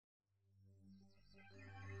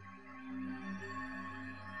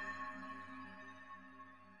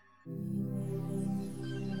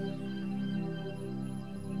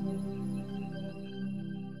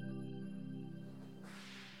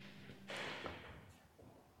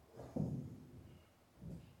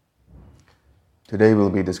Today we'll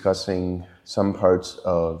be discussing some parts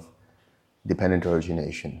of dependent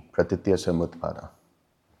origination, pratitya samutpada.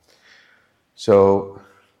 So,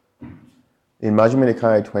 in Majjhima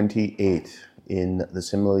Nikaya 28, in the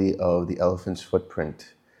simile of the elephant's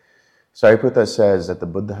footprint, Sariputta says that the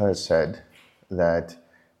Buddha has said that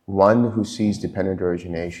one who sees dependent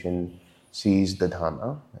origination sees the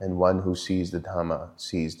Dhamma, and one who sees the Dhamma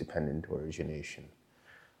sees dependent origination.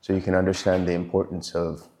 So you can understand the importance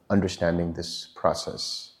of understanding this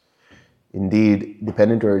process. Indeed,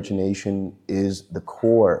 dependent origination is the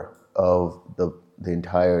core of the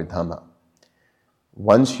entire Dhamma.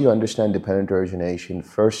 Once you understand dependent origination,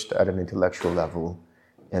 first at an intellectual level,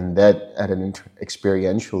 and then at an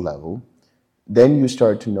experiential level, then you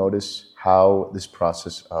start to notice how this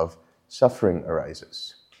process of suffering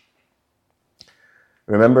arises.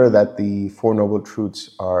 Remember that the Four Noble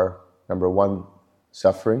Truths are, number one,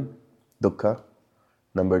 suffering, dukkha.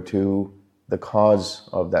 Number two, the cause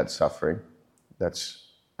of that suffering, that's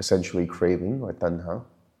essentially craving or tanha.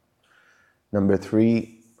 Number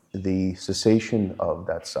three, the cessation of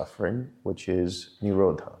that suffering, which is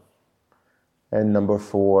nirodha. And number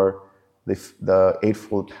four, the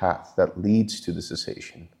Eightfold Path that leads to the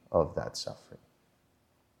cessation of that suffering.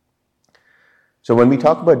 So when we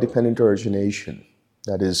talk about dependent origination,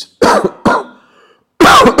 that is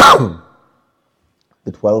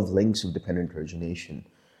the 12 links of dependent origination,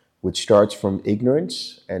 which starts from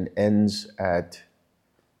ignorance and ends at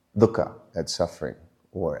dukkha, at suffering,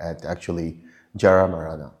 or at actually jara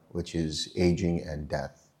marana, which is aging and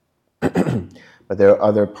death. But there are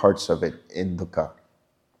other parts of it in dukkha.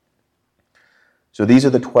 So these are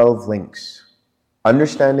the 12 links.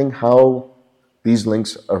 Understanding how these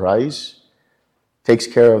links arise takes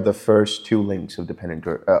care of the first two links of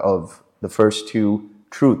of the first two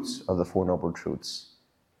truths of the Four Noble Truths.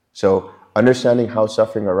 So understanding how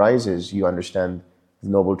suffering arises, you understand the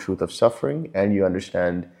noble truth of suffering, and you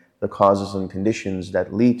understand the causes and conditions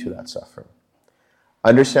that lead to that suffering.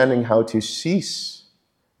 Understanding how to cease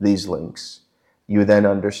these links, you then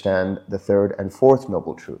understand the third and fourth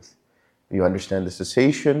noble truth. You understand the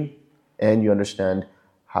cessation, and you understand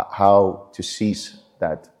how to cease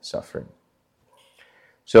that suffering.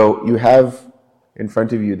 So you have in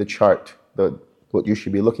front of you the chart. What you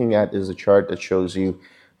should be looking at is a chart that shows you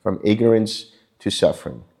from ignorance to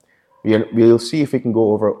suffering. We'll see if we can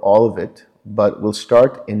go over all of it, but we'll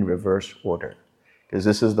start in reverse order, because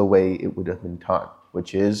this is the way it would have been taught,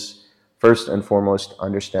 which is first and foremost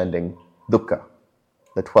understanding dukkha,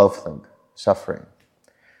 the 12th link, suffering.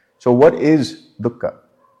 So what is dukkha?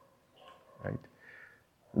 Right?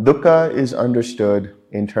 Dukkha is understood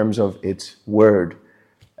in terms of its word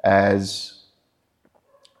as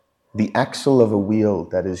the axle of a wheel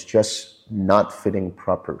that is just not fitting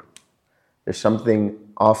proper. There's something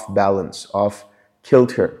off balance, off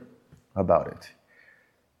kilter about it.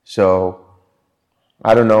 So,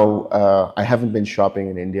 I don't know, I haven't been shopping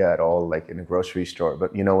in India at all, like in a grocery store,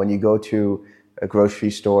 but you know, when you go to a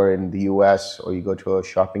grocery store in the US, or you go to a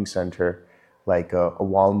shopping center, like a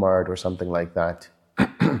Walmart or something like that,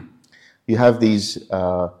 you have these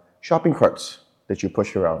shopping carts that you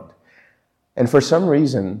push around. And for some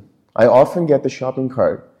reason, I often get the shopping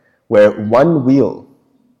cart where one wheel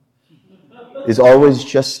is always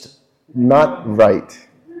just not right.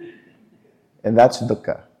 And that's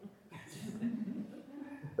dukkha.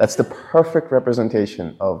 That's the perfect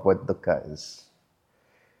representation of what dukkha is.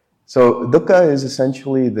 So dukkha is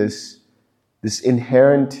essentially this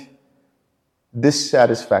inherent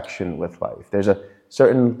dissatisfaction with life. There's a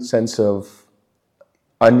certain sense of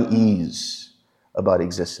unease about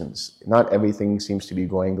existence. Not everything seems to be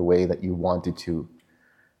going the way that you want it to.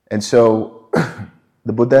 And so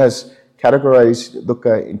the Buddha has categorized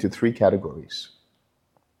dukkha into three categories: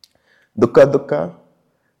 dukkha dukkha,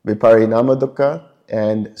 viparinama dukkha,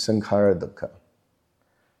 and sankhara dukkha.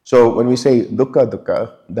 So when we say dukkha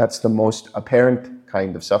dukkha, that's the most apparent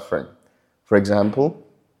kind of suffering. For example,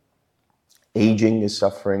 aging is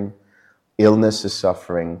suffering, illness is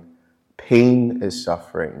suffering, pain is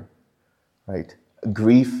suffering, right?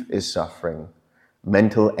 Grief is suffering,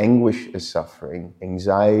 mental anguish is suffering,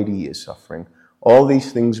 anxiety is suffering. All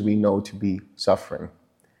these things we know to be suffering.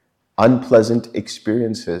 Unpleasant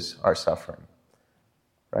experiences are suffering,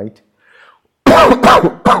 right?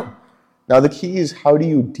 Now the key is, how do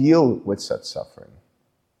you deal with such suffering?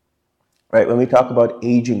 Right? When we talk about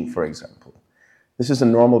aging, for example, this is a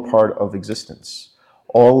normal part of existence.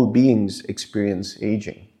 All beings experience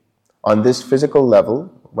aging. On this physical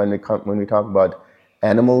level, when we talk about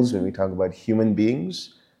animals, when we talk about human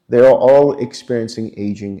beings, they are all experiencing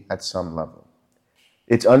aging at some level.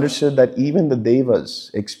 It's understood that even the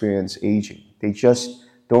devas experience aging. They just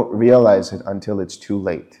don't realize it until it's too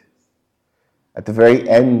late. At the very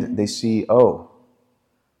end, they see, oh,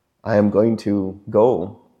 I am going to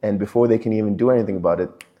go, and before they can even do anything about it,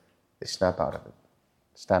 they snap out of it,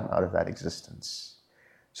 snap out of that existence.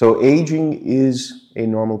 So aging is a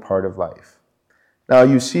normal part of life. Now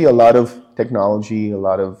you see a lot of technology, a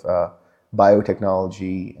lot of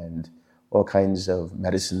biotechnology and all kinds of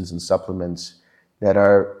medicines and supplements that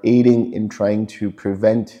are aiding in trying to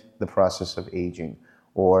prevent the process of aging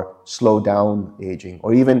or slow down aging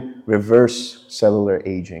or even reverse cellular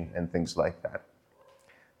aging and things like that.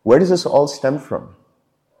 Where does this all stem from?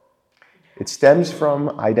 It stems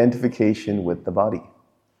from identification with the body,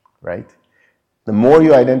 right? The more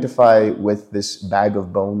you identify with this bag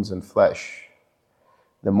of bones and flesh,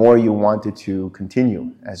 the more you want it to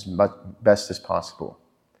continue as best as possible.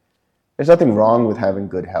 There's nothing wrong with having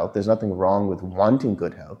good health. There's nothing wrong with wanting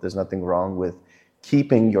good health. There's nothing wrong with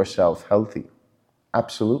keeping yourself healthy.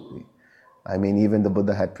 Absolutely. I mean, even the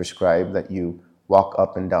Buddha had prescribed that you walk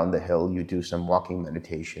up and down the hill, you do some walking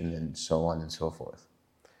meditation and so on and so forth.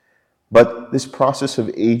 But this process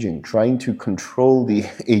of aging, trying to control the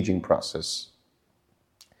aging process,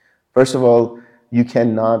 first of all, you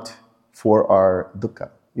cannot for our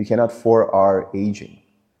dukkha. You cannot for our aging.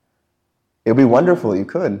 It would be wonderful, you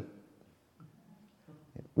could.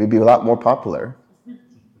 We'd be a lot more popular.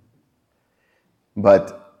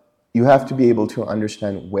 But you have to be able to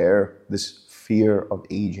understand where this fear of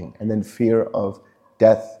aging and then fear of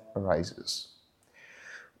death arises.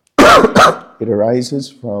 It arises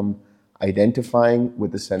from identifying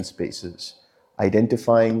with the sense spaces,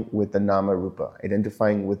 identifying with the nama rupa,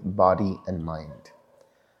 identifying with body and mind.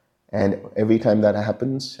 And every time that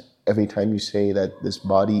happens, every time you say that this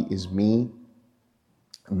body is me,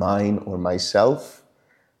 mine, or myself,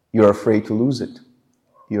 you're afraid to lose it.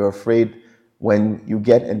 You're afraid when you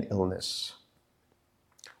get an illness.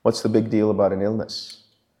 What's the big deal about an illness?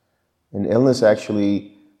 An illness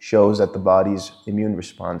actually shows that the body's immune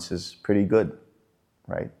response is pretty good,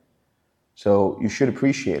 right? So you should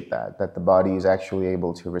appreciate that the body is actually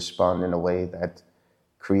able to respond in a way that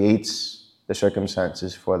creates the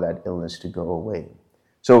circumstances for that illness to go away.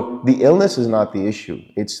 So the illness is not the issue.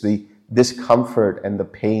 It's the discomfort and the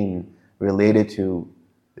pain related to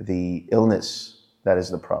the illness that is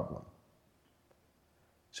the problem.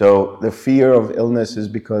 So the fear of illness is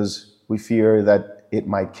because we fear that it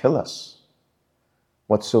might kill us.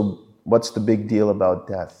 What's the big deal about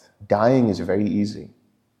death? Dying is very easy.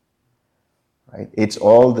 Right? It's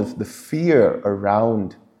all the fear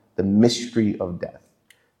around the mystery of death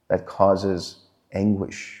that causes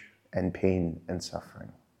anguish and pain and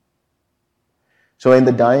suffering. So in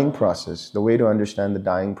the dying process, the way to understand the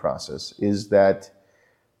dying process is that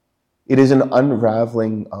it is an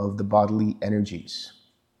unraveling of the bodily energies.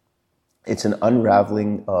 It's an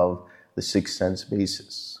unraveling of the sixth sense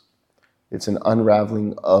basis. It's an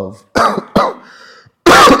unraveling of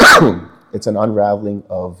it's an unraveling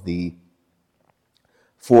of the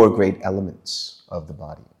four great elements of the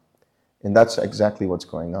body. And that's exactly what's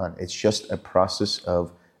going on. It's just a process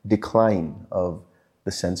of decline of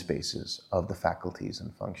the sense bases, of the faculties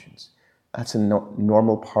and functions. That's a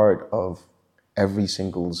normal part of every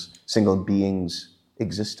single being's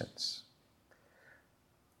existence.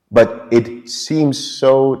 But it seems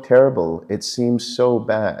so terrible, it seems so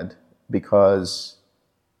bad because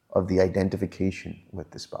of the identification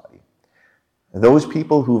with this body. Those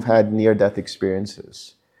people who've had near-death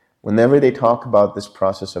experiences, whenever they talk about this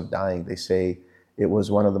process of dying, they say it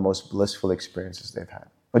was one of the most blissful experiences they've had.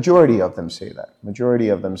 Majority of them say that. Majority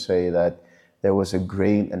of them say that there was a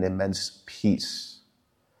great and immense peace.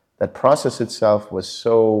 That process itself was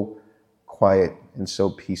so quiet and so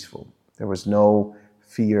peaceful. There was no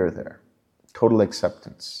fear there. Total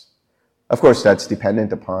acceptance. Of course, that's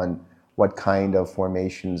dependent upon what kind of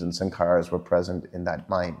formations and sankharas were present in that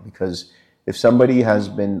mind. Because if somebody has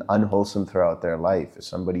been unwholesome throughout their life, if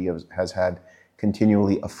somebody has had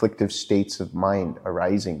continually afflictive states of mind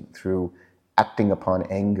arising through acting upon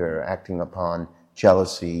anger, acting upon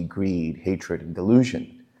jealousy, greed, hatred, and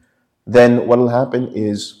delusion, then what will happen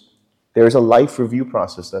is there's a life review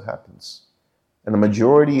process that happens. And the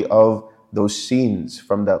majority of those scenes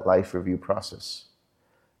from that life review process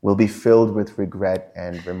will be filled with regret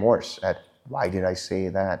and remorse at, why did I say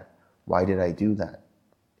that? Why did I do that?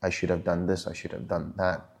 I should have done this, I should have done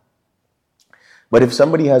that. But if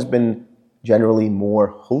somebody has been generally more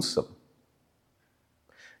wholesome,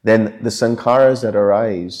 then the sankharas that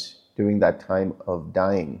arise during that time of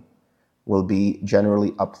dying will be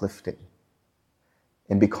generally uplifting.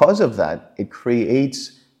 And because of that, it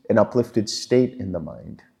creates an uplifted state in the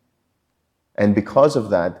mind. And because of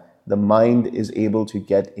that, the mind is able to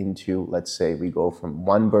get into, let's say we go from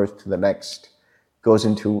one birth to the next, goes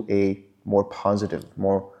into a more positive,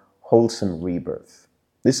 more wholesome rebirth.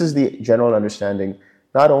 This is the general understanding,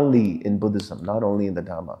 not only in Buddhism, not only in the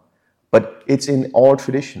Dhamma, but it's in all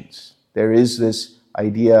traditions. There is this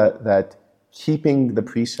idea that keeping the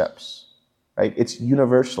precepts, right? It's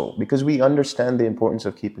universal because we understand the importance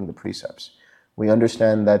of keeping the precepts. We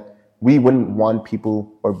understand that we wouldn't want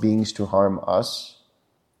people or beings to harm us.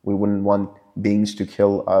 We wouldn't want beings to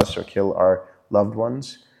kill us or kill our loved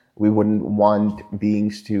ones. We wouldn't want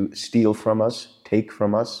beings to steal from us, take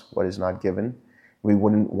from us what is not given. We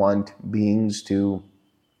wouldn't want beings to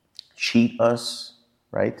cheat us,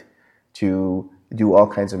 right? To do all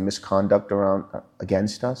kinds of misconduct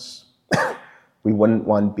against us. We wouldn't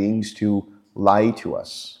want beings to lie to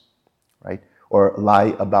us, right? Or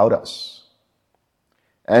lie about us.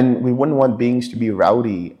 And we wouldn't want beings to be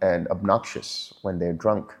rowdy and obnoxious when they're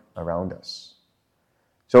drunk around us.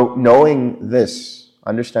 So knowing this,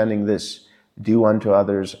 understanding this, do unto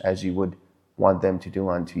others as you would want them to do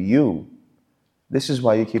unto you, this is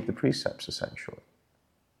why you keep the precepts, essentially.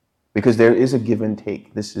 Because there is a give and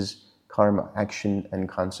take. This is karma, action and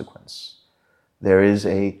consequence. There is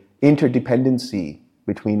a interdependency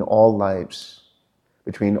between all lives,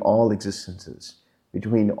 between all existences,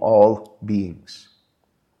 between all beings.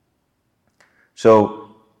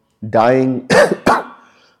 So dying,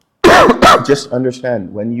 just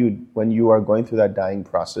understand, when you are going through that dying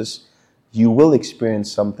process, you will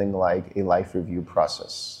experience something like a life review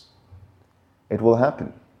process. It will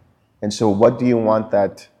happen. And so what do you want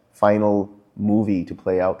that final movie to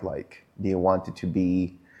play out like? Do you want it to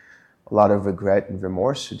be a lot of regret and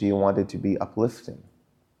remorse, or do you want it to be uplifting?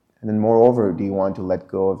 And then moreover, do you want to let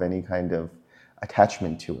go of any kind of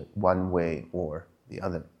attachment to it, one way or the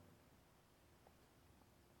other?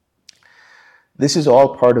 This is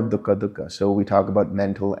all part of dukkha dukkha. So we talk about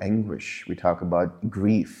mental anguish, we talk about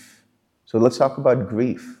grief. So let's talk about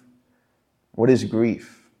grief. What is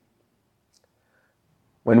grief?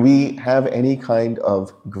 When we have any kind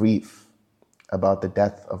of grief about the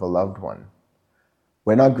death of a loved one,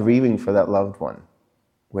 we're not grieving for that loved one.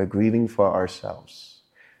 We're grieving for ourselves.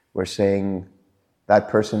 We're saying that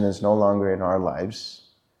person is no longer in our lives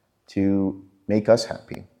to make us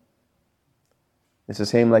happy. It's the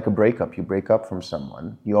same like a breakup. You break up from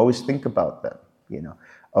someone, you always think about them,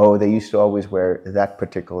 Oh, they used to always wear that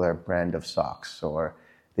particular brand of socks, or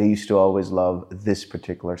they used to always love this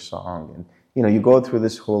particular song. And you go through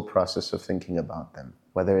this whole process of thinking about them,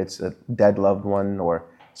 whether it's a dead loved one or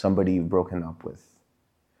somebody you've broken up with.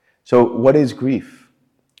 So what is grief?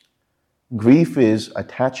 Grief is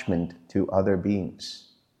attachment to other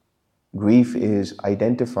beings. Grief is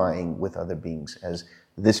identifying with other beings as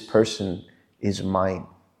this person is mine.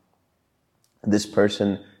 This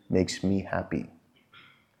person makes me happy.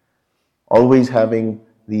 Always having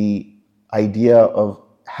the idea of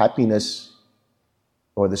happiness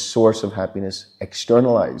or the source of happiness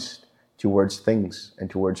externalized towards things and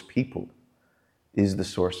towards people is the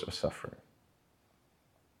source of suffering.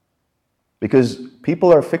 Because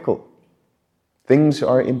people are fickle. Things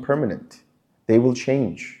are impermanent. They will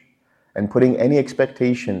change. And putting any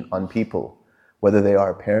expectation on people, whether they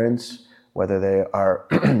are parents, whether they are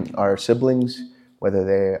our siblings, whether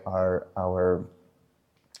they are our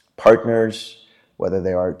partners, whether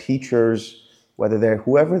they are teachers, whether they're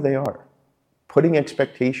whoever they are, putting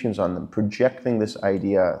expectations on them, projecting this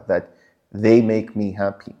idea that they make me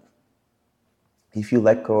happy. If you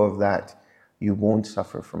let go of that, you won't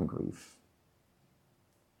suffer from grief.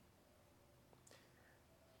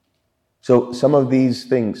 So some of these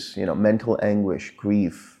things, mental anguish,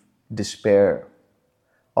 grief, despair,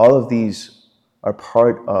 all of these are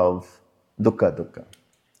part of dukkha dukkha.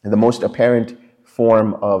 And the most apparent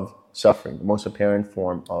form of suffering, the most apparent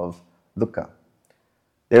form of dukkha.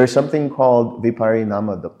 There is something called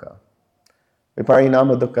viparinama dukkha.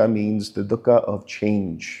 Viparinama dukkha means the dukkha of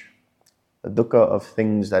change, the dukkha of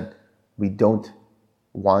things that we don't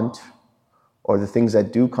want, or the things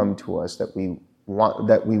that do come to us that we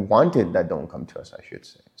wanted that don't come to us, I should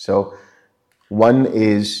say. So one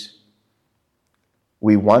is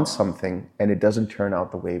we want something and it doesn't turn out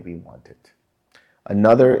the way we want it.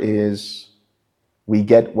 Another is we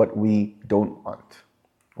get what we don't want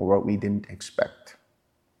or what we didn't expect.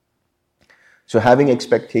 So having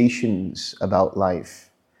expectations about life,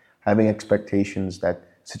 having expectations that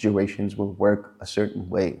situations will work a certain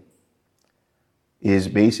way, is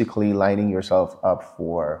basically lining yourself up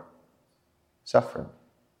for suffering,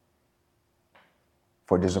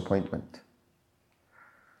 for disappointment.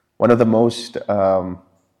 One of the most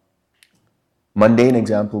Mundane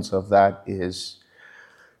examples of that is,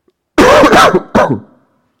 well,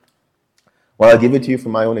 I'll give it to you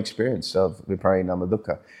from my own experience of Viparinama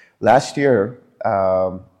Dukkha. Last year,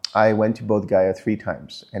 I went to Bodh Gaya 3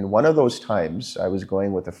 times. And one of those times, I was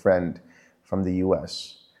going with a friend from the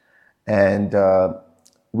US. And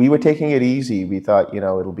we were taking it easy. We thought,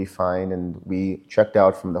 it'll be fine. And we checked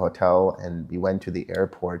out from the hotel and we went to the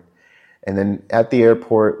airport. And then at the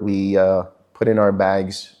airport, we put in our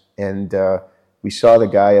bags and we saw the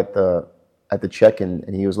guy at the check-in,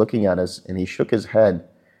 and he was looking at us and he shook his head.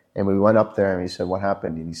 And we went up there and we said, what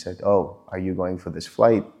happened? And he said, oh, are you going for this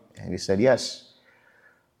flight? And we said, yes.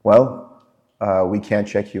 Well, we can't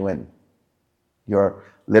check you in. You're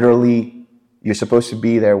supposed to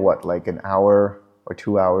be there, like an hour or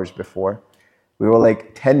 2 hours before? We were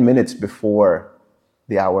like 10 minutes before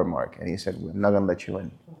the hour mark. And he said, we're not going to let you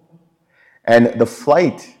in. And the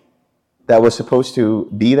flight that was supposed to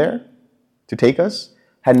be there to take us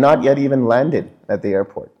had not yet even landed at the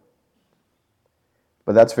airport.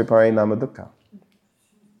 But that's Viparinama Dukkha,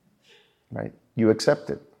 right? You accept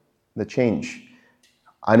it, the change.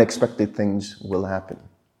 Unexpected things will happen.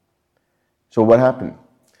 So what happened?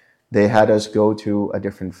 They had us go to a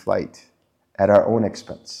different flight at our own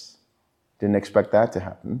expense. Didn't expect that to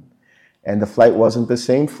happen. And the flight wasn't the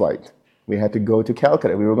same flight. We had to go to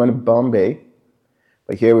Calcutta. We were going to Bombay,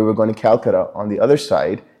 but here we were going to Calcutta on the other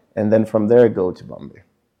side, and then from there go to Bombay.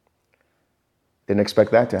 Didn't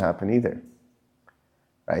expect that to happen either,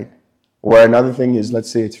 right? Or another thing is,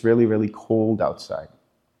 let's say it's really, really cold outside,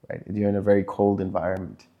 right? You're in a very cold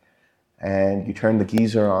environment, and you turn the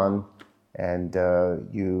geyser on, and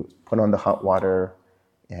you put on the hot water,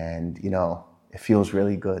 and it feels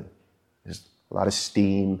really good. There's a lot of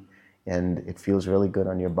steam, and it feels really good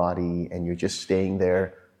on your body, and you're just staying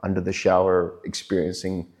there under the shower,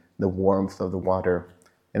 experiencing the warmth of the water.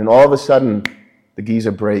 And then all of a sudden, the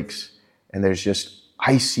geyser breaks, and there's just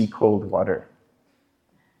icy cold water.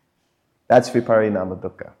 That's Viparinama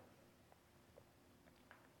Dukkha.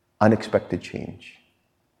 Unexpected change.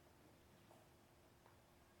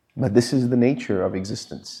 But this is the nature of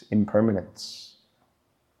existence, impermanence,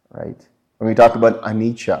 right? When we talk about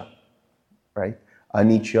anicca, right?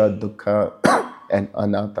 Anicca, dukkha, and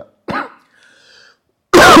anatta.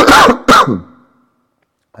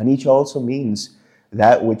 Anicca also means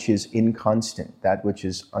that which is inconstant, that which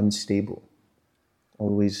is unstable,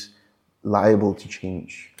 always liable to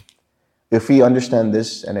change. If we understand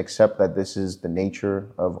this and accept that this is the nature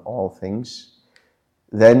of all things,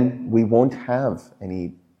 then we won't have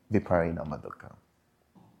any Viparinama Dukkha.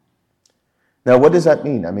 Now, what does that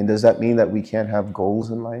mean? I mean, does that mean that we can't have goals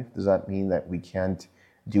in life? Does that mean that we can't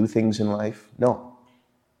do things in life? No,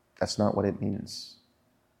 that's not what it means.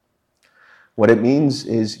 What it means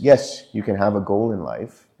is, yes, you can have a goal in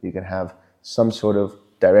life. You can have some sort of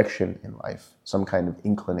direction in life, some kind of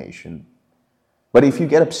inclination. But if you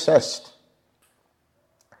get obsessed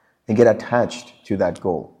and get attached to that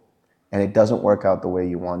goal, and it doesn't work out the way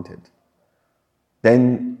you wanted,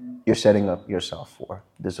 then you're setting up yourself for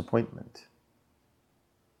disappointment.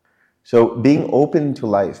 So being open to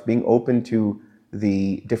life, being open to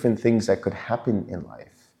the different things that could happen in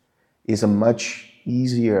life is a much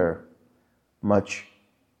easier, much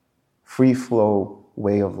free-flow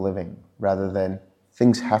way of living rather than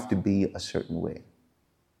things have to be a certain way.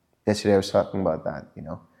 Yesterday I was talking about that,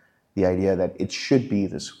 the idea that it should be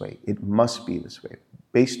this way, it must be this way.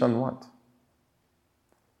 Based on what?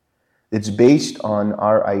 It's based on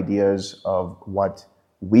our ideas of what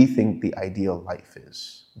we think the ideal life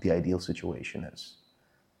is, the ideal situation is.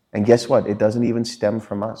 And guess what? It doesn't even stem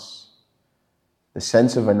from us. The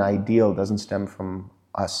sense of an ideal doesn't stem from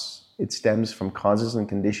us. It stems from causes and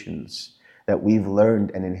conditions that we've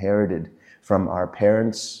learned and inherited from our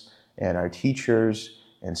parents and our teachers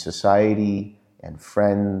and society and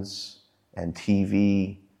friends and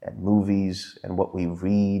TV and movies and what we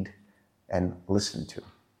read and listen to.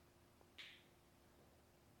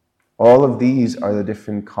 All of these are the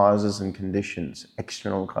different causes and conditions,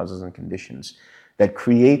 external causes and conditions, that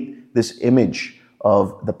create this image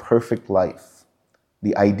of the perfect life,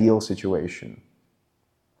 the ideal situation.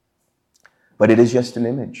 But it is just an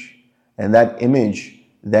image. And that image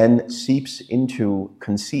then seeps into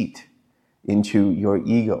conceit, into your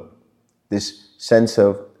ego, this sense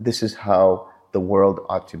of this is how the world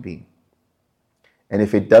ought to be. And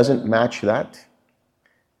if it doesn't match that,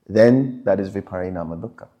 then that is Viparinama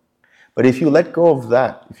Dukkha. But if you let go of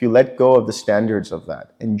that, if you let go of the standards of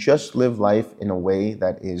that, and just live life in a way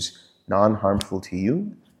that is non-harmful to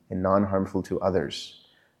you and non-harmful to others,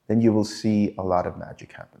 then you will see a lot of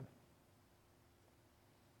magic happen.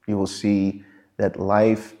 You will see that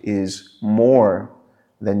life is more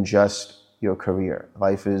than just your career.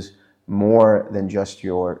 Life is more than just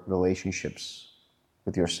your relationships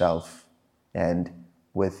with yourself and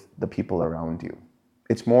with the people around you.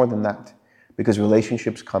 It's more than that, because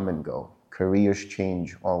relationships come and go. Careers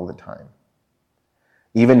change all the time.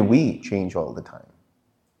 Even we change all the time.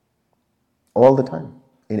 All the time.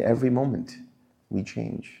 In every moment, we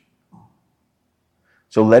change.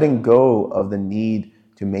 So letting go of the need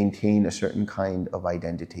to maintain a certain kind of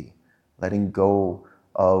identity, letting go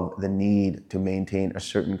of the need to maintain a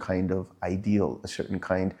certain kind of ideal, a certain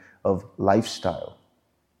kind of lifestyle,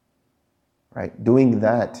 right? Doing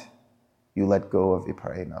that, you let go of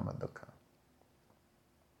viparinama dukkha.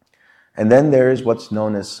 And then there is what's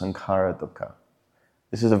known as sankhara dukkha.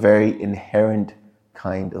 This is a very inherent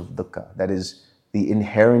kind of dukkha, that is the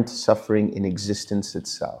inherent suffering in existence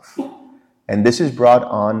itself. And this is brought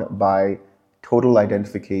on by total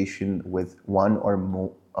identification with one or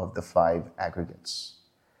more of the 5 aggregates.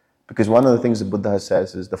 Because one of the things the Buddha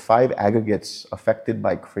says is the 5 aggregates affected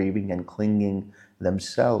by craving and clinging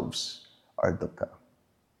themselves are dukkha.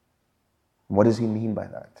 What does he mean by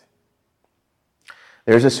that?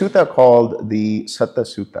 There's a sutta called the Satta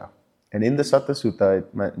Sutta. And in the Satta Sutta,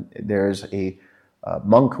 there's a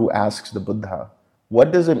monk who asks the Buddha,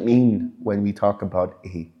 what does it mean when we talk about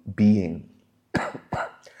a being?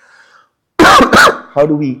 How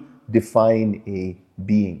do we define a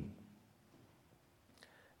being?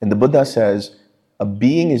 And the Buddha says, a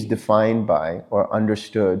being is defined by or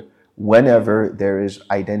understood whenever there is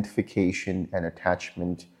identification and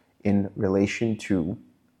attachment in relation to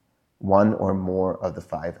one or more of the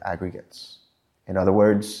 5 aggregates. In other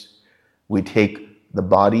words, we take the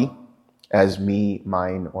body as me,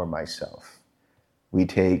 mine, or myself. We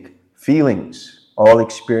take feelings, all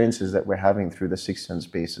experiences that we're having through the 6 sense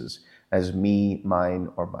bases, as me, mine,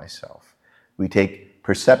 or myself. We take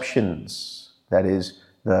perceptions, that is,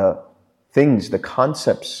 the things, the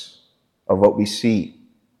concepts of what we see.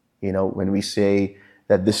 You know, when we say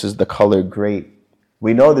that this is the color gray,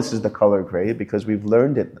 we know this is the color gray because we've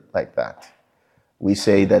learned it like that. We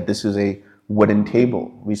say that this is a wooden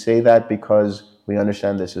table. We say that because we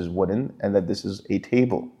understand this is wooden and that this is a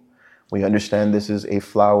table. We understand this is a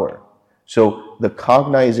flower. So the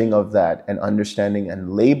cognizing of that and understanding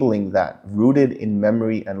and labeling that, rooted in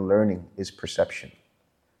memory and learning, is perception.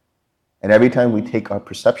 And every time we take our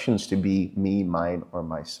perceptions to be me, mine, or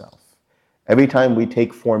myself, every time we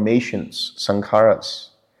take formations, sankharas,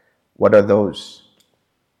 what are those?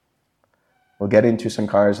 We'll get into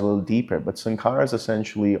sankharas a little deeper, but sankharas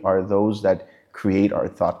essentially are those that create our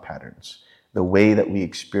thought patterns, the way that we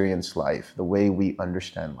experience life, the way we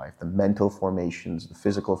understand life, the mental formations, the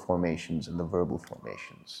physical formations, and the verbal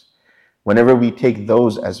formations. Whenever we take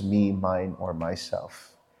those as me, mine, or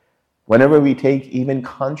myself, whenever we take even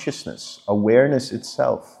consciousness, awareness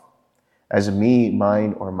itself, as me,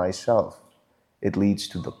 mine, or myself, it leads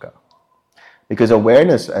to dukkha. Because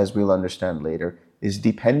awareness, as we'll understand later, is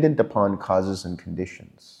dependent upon causes and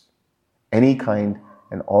conditions. Any kind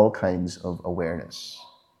and all kinds of awareness.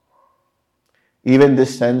 Even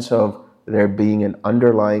this sense of there being an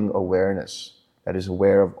underlying awareness that is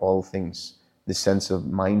aware of all things, this sense of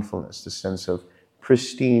mindfulness, this sense of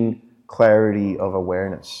pristine clarity of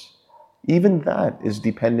awareness, even that is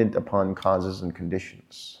dependent upon causes and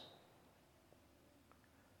conditions.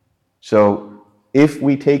 So if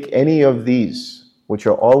we take any of these, which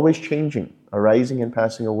are always changing, arising and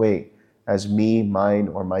passing away, as me, mine,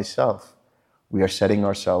 or myself, we are setting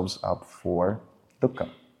ourselves up for dukkha.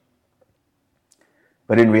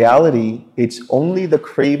 But in reality, it's only the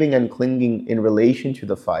craving and clinging in relation to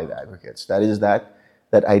the 5 aggregates. That is that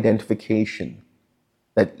identification,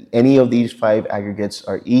 that any of these 5 aggregates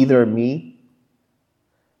are either me,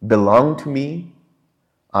 belong to me,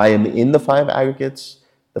 I am in the 5 aggregates,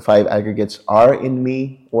 the 5 aggregates are in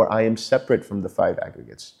me, or I am separate from the 5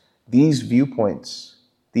 aggregates. These viewpoints,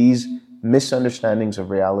 these misunderstandings of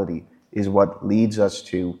reality is what leads us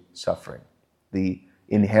to suffering, the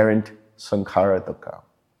inherent sankhara dukkha.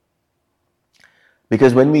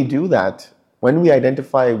 Because when we do that, when we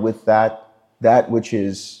identify with that which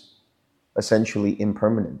is essentially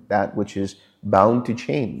impermanent, that which is bound to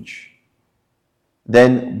change,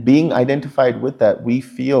 then being identified with that, we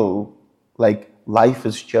feel like life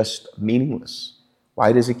is just meaningless.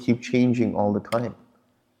 Why does it keep changing all the time?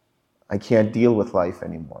 I can't deal with life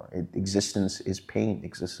anymore. Existence is pain.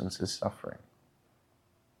 Existence is suffering.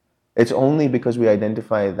 It's only because we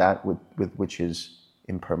identify that with which is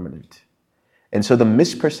impermanent. And so the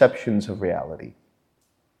misperceptions of reality,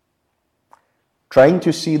 trying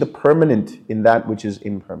to see the permanent in that which is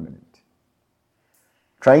impermanent,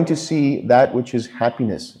 Trying to see that which is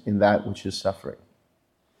happiness in that which is suffering.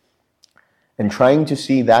 And trying to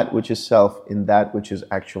see that which is self in that which is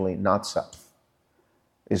actually not self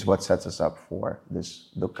is what sets us up for this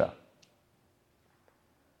dukkha.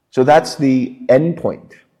 So that's the end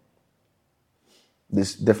point.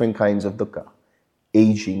 These different kinds of dukkha.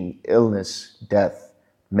 Aging, illness, death,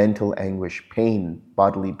 mental anguish, pain,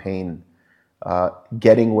 bodily pain,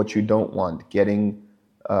 getting what you don't want,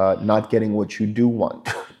 not getting what you do want,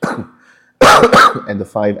 and the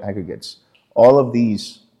 5 aggregates. All of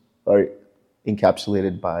these are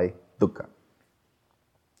encapsulated by dukkha.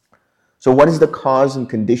 So what is the cause and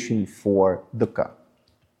condition for dukkha?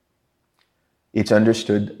 It's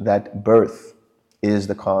understood that birth is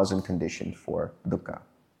the cause and condition for dukkha,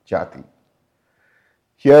 jati.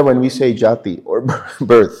 Here when we say jati or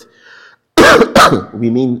birth,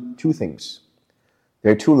 we mean 2 things.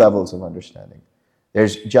 There are 2 levels of understanding.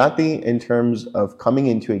 There's jati in terms of coming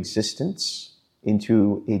into existence,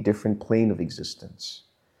 into a different plane of existence.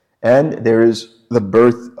 And there is the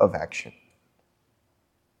birth of action.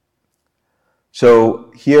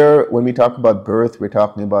 So here, when we talk about birth, we're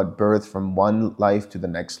talking about birth from one life to the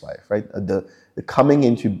next life, right? The coming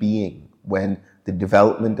into being when the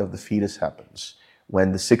development of the fetus happens,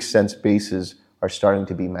 when the 6 sense bases are starting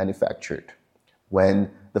to be manufactured,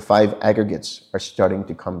 when the 5 aggregates are starting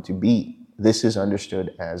to come to be. This is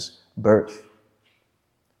understood as birth.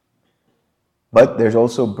 But there's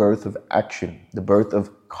also birth of action, the birth of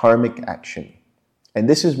karmic action. And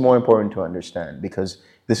this is more important to understand because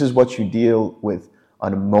this is what you deal with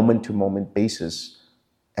on a moment-to-moment basis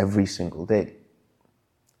every single day.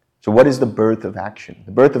 So what is the birth of action?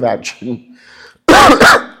 The birth of action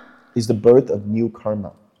is the birth of new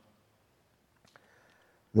karma.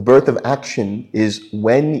 The birth of action is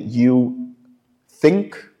when you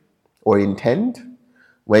think or intend,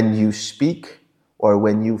 when you speak, or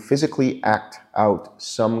when you physically act out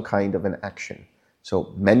some kind of an action.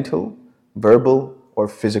 So mental, verbal, or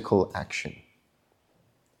physical action.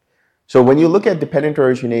 So when you look at dependent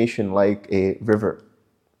origination like a river,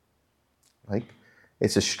 right?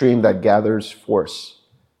 It's a stream that gathers force.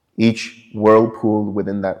 Each whirlpool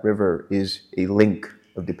within that river is a link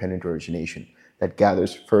of dependent origination that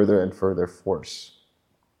gathers further and further force.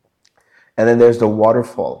 And then there's the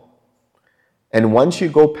waterfall. And once you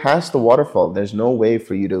go past the waterfall, there's no way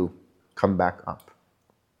for you to come back up.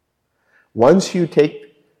 Once you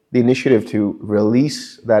take the initiative to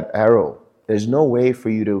release that arrow, there's no way for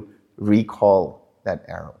you to recall that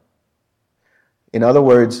arrow. In other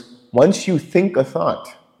words, once you think a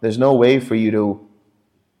thought, there's no way for you to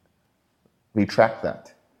retract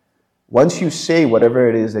that. Once you say whatever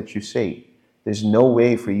it is that you say, there's no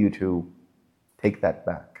way for you to take that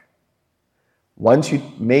back. Once you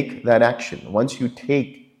make that action, once you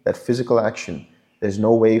take that physical action, there's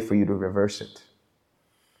no way for you to reverse it.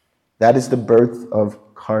 That is the birth of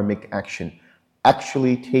karmic action,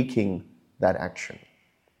 actually taking that action.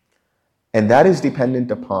 And that is dependent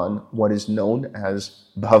upon what is known as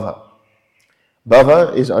bhava.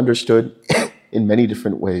 Bhava is understood in many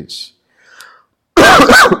different ways.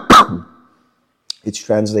 It's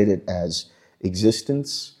translated as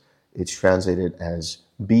existence, it's translated as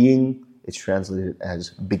being, it's translated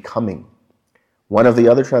as becoming. One of the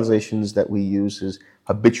other translations that we use is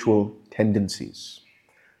habitual tendencies.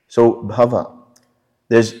 So bhava,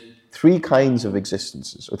 there's 3 kinds of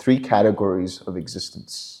existences, or 3 categories of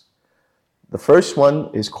existence. The first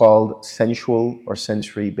one is called sensual or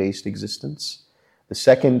sensory-based existence. The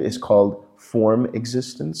second is called form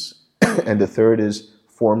existence. And the third is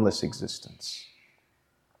formless existence.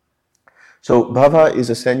 So bhava is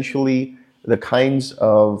essentially the kinds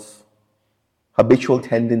of habitual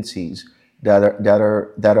tendencies that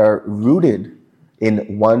are rooted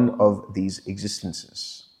in one of these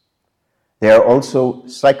existences. They are also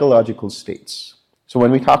psychological states. So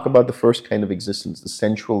when we talk about the first kind of existence, the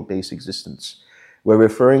sensual-based existence, we're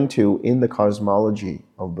referring to, in the cosmology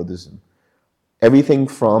of Buddhism, everything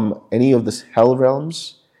from any of the hell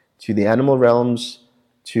realms to the animal realms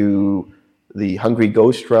to the hungry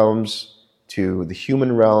ghost realms to the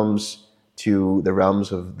human realms to the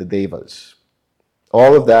realms of the devas.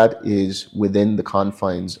 All of that is within the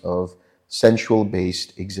confines of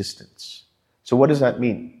sensual-based existence. So what does that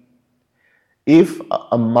mean? If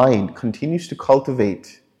a mind continues to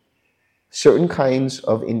cultivate certain kinds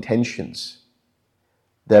of intentions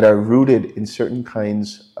that are rooted in certain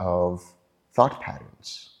kinds of thought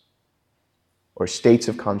patterns or states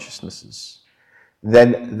of consciousnesses,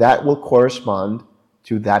 then that will correspond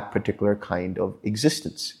to that particular kind of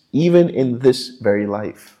existence, even in this very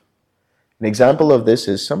life. An example of this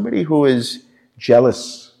is somebody who is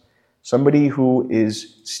jealous somebody who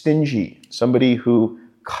is stingy, somebody who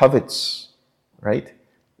covets, right?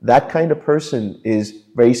 That kind of person is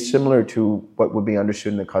very similar to what would be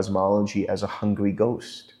understood in the cosmology as a hungry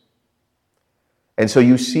ghost. And so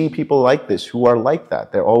you see people like this who are like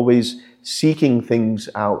that. They're always seeking things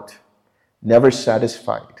out, never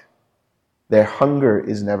satisfied. Their hunger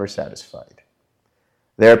is never satisfied.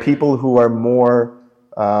 There are people who are more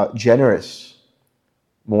generous,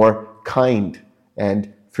 more kind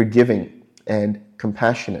and forgiving and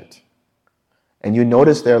compassionate. And you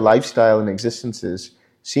notice their lifestyle and existences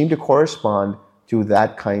seem to correspond to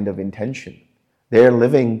that kind of intention. They're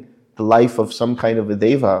living the life of some kind of a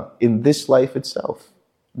deva in this life itself,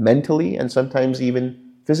 mentally and sometimes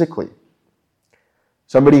even physically.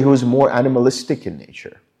 Somebody who is more animalistic in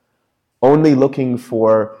nature, only looking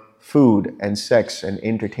for food and sex and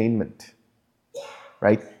entertainment,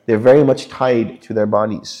 right? They're very much tied to their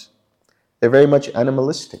bodies. They're very much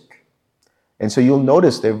animalistic. And so you'll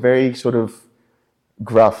notice they're very sort of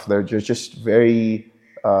gruff. They're just very,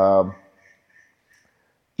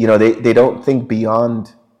 they don't think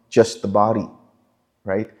beyond just the body,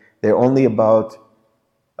 right? They're only about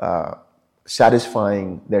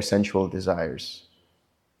satisfying their sensual desires,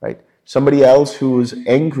 right? Somebody else who's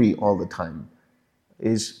angry all the time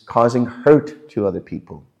is causing hurt to other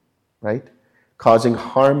people, right? Causing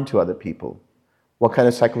harm to other people. What kind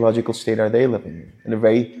of psychological state are they living in? In a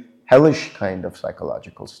very hellish kind of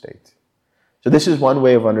psychological state. So this is one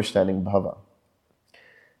way of understanding bhava.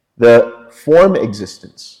 The form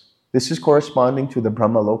existence, this is corresponding to the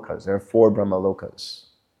Brahmalokas. There are 4 Brahmalokas,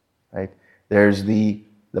 right? There's the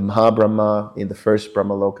Mahabrahma in the first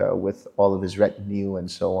Brahmaloka with all of his retinue and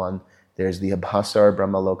so on. There's the Abhasar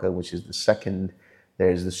Brahmaloka, which is the second.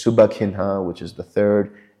 There's the Subhakinha, which is the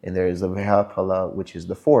third. And there is the Vihapala, which is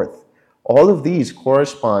the fourth. All of these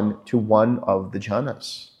correspond to one of the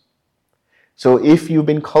jhanas. So if you've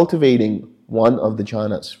been cultivating one of the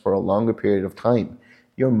jhanas for a longer period of time,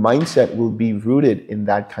 your mindset will be rooted in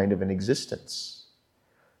that kind of an existence.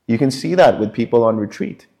 You can see that with people on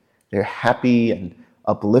retreat. They're happy and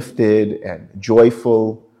uplifted and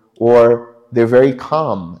joyful, or they're very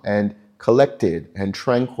calm and collected and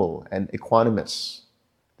tranquil and equanimous.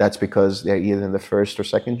 That's because they're either in the first or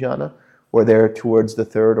second jhana, or they're towards the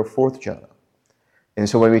third or fourth jhana. And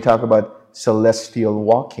so when we talk about celestial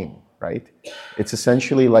walking, right, it's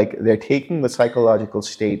essentially like they're taking the psychological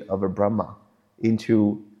state of a Brahma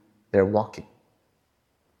into their walking.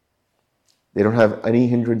 They don't have any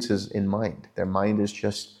hindrances in mind. Their mind is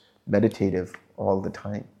just meditative all the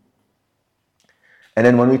time. And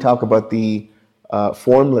then when we talk about the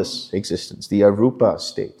formless existence, the arupa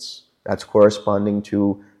states, that's corresponding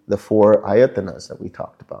to the 4 ayatanas that we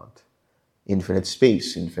talked about. Infinite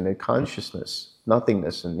space, infinite consciousness,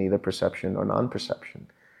 nothingness, and neither perception or non-perception.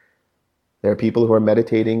 There are people who are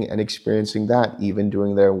meditating and experiencing that even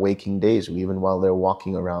during their waking days, even while they're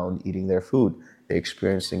walking around eating their food. They're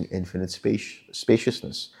experiencing infinite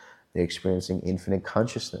spaciousness. They're experiencing infinite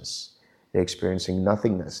consciousness. They're experiencing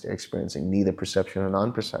nothingness. They're experiencing neither perception or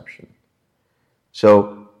non-perception.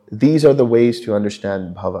 So these are the ways to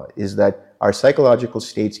understand bhava, is that our psychological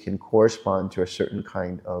states can correspond to a certain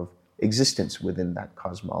kind of existence within that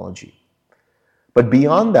cosmology. But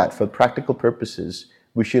beyond that, for practical purposes,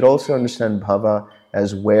 we should also understand bhava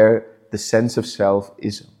as where the sense of self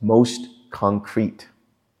is most concrete,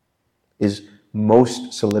 is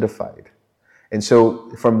most solidified. And so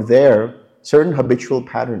from there, certain habitual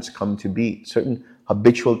patterns come to be, certain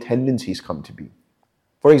habitual tendencies come to be.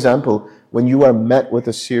 For example, when you are met with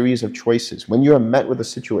a series of choices, when you are met with a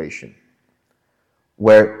situation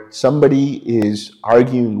where somebody is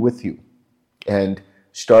arguing with you and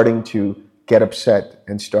starting to get upset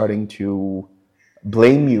and starting to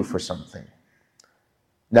blame you for something.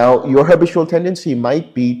 Now, your habitual tendency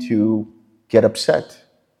might be to get upset.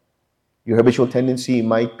 Your habitual tendency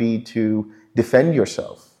might be to defend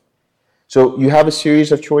yourself. So you have a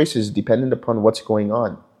series of choices dependent upon what's going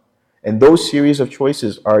on. And those series of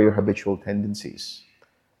choices are your habitual tendencies.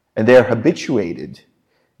 And they are habituated,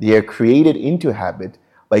 they are created into habit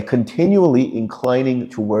by continually inclining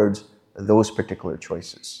towards those particular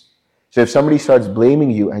choices. So if somebody starts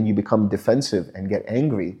blaming you and you become defensive and get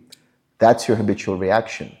angry, that's your habitual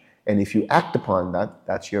reaction. And if you act upon that,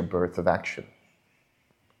 that's your birth of action,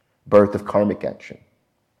 birth of karmic action.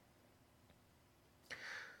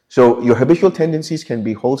 So your habitual tendencies can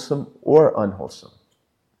be wholesome or unwholesome.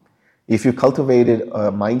 If you cultivated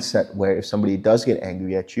a mindset where if somebody does get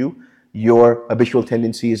angry at you, your habitual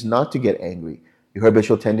tendency is not to get angry. Your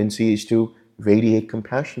habitual tendency is to radiate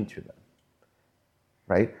compassion to them,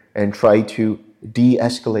 right? And try to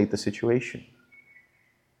de-escalate the situation.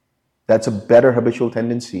 That's a better habitual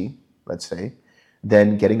tendency, let's say,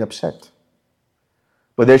 than getting upset.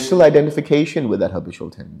 But there's still identification with that habitual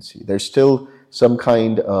tendency. There's still some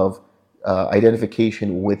kind of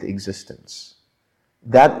identification with existence.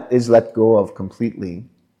 That is let go of completely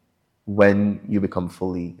when you become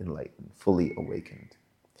fully enlightened, fully awakened.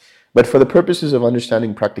 But for the purposes of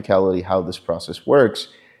understanding practicality, how this process works,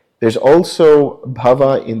 there's also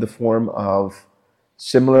bhava in the form of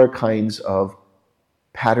similar kinds of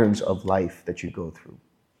patterns of life that you go through,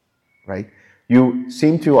 right? You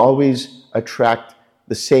seem to always attract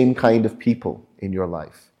the same kind of people in your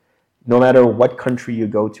life. No matter what country you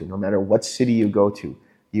go to, no matter what city you go to,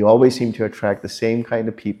 you always seem to attract the same kind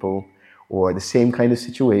of people or the same kind of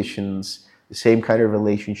situations, the same kind of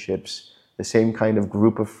relationships, the same kind of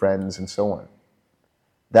group of friends, and so on.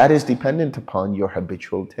 That is dependent upon your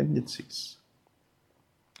habitual tendencies.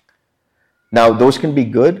 Now, those can be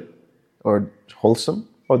good or wholesome,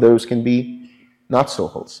 or those can be not so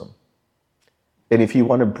wholesome. And if you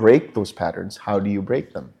want to break those patterns, how do you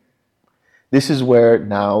break them? This is where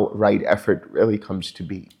now right effort really comes to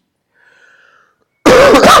be.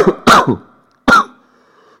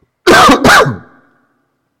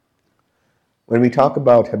 When we talk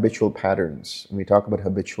about habitual patterns, when we talk about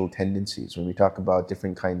habitual tendencies, when we talk about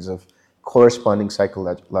different kinds of corresponding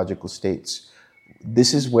psychological states,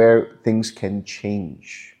 this is where things can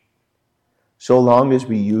change. So long as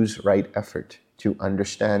we use right effort to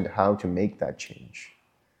understand how to make that change.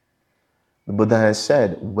 The Buddha has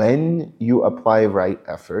said, when you apply right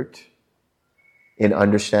effort in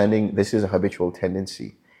understanding this is a habitual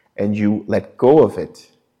tendency, and you let go of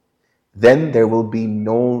it, then there will be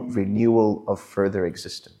no renewal of further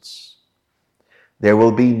existence. There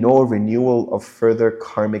will be no renewal of further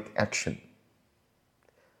karmic action.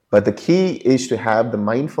 But the key is to have the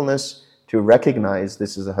mindfulness to recognize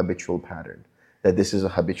this is a habitual pattern, that this is a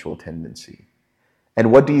habitual tendency.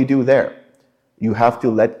 And what do you do there? You have to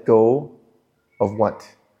let go of what?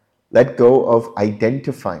 Let go of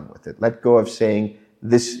identifying with it. Let go of saying,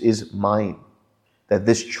 this is mine, that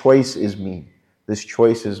this choice is me. This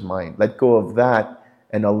choice is mine. Let go of that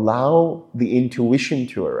and allow the intuition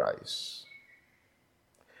to arise.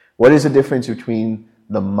 What is the difference between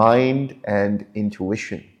the mind and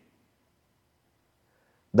intuition?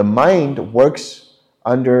 The mind works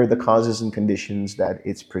under the causes and conditions that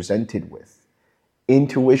it's presented with.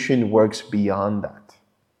 Intuition works beyond that.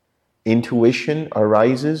 Intuition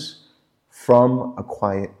arises from a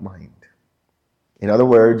quiet mind. In other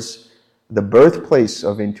words, the birthplace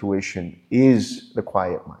of intuition is the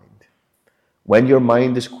quiet mind. When your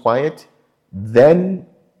mind is quiet, then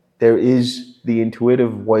there is the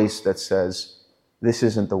intuitive voice that says, this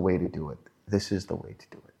isn't the way to do it. This is the way to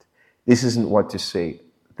do it. This isn't what to say.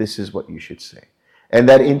 This is what you should say. And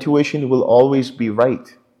that intuition will always be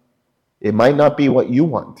right. It might not be what you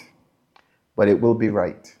want, but it will be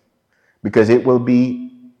right. Because it will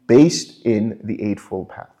be based in the Eightfold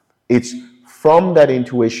Path. It's from that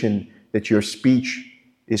intuition that your speech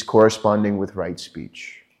is corresponding with right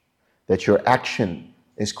speech, that your action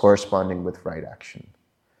is corresponding with right action.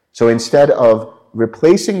 So instead of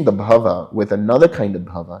replacing the bhava with another kind of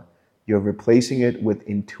bhava, you're replacing it with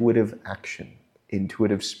intuitive action,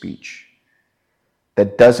 intuitive speech,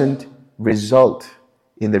 that doesn't result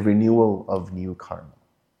in the renewal of new karma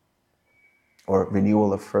or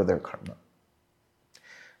renewal of further karma.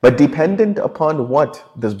 But dependent upon what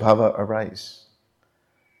does bhava arise?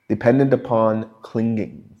 Dependent upon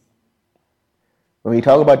clinging. When we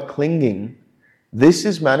talk about clinging, this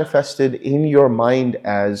is manifested in your mind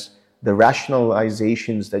as the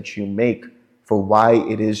rationalizations that you make for why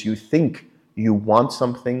it is you think you want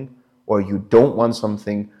something, or you don't want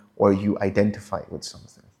something, or you identify with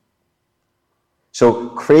something. So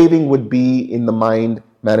craving would be in the mind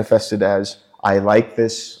manifested as, I like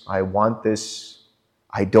this, I want this,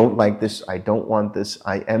 I don't like this, I don't want this,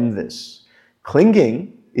 I am this.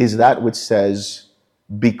 Clinging is that which says,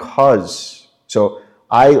 because. So,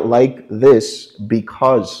 I like this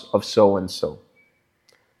because of so and so.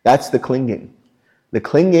 That's the clinging. The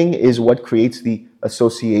clinging is what creates the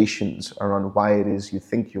associations around why it is you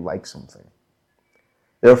think you like something.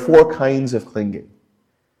 There are four kinds of clinging.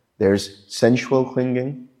 There's sensual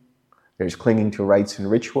clinging, there's clinging to rites and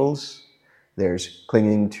rituals, there's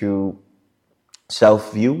clinging to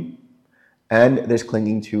self-view, and there's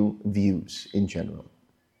clinging to views in general.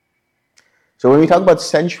 So when we talk about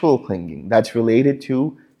sensual clinging, that's related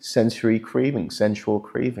to sensory craving, sensual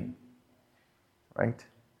craving, right?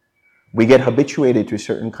 We get habituated to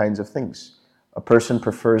certain kinds of things. A person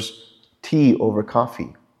prefers tea over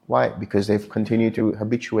coffee. Why? Because they've continued to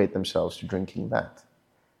habituate themselves to drinking that.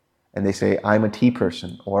 And they say, I'm a tea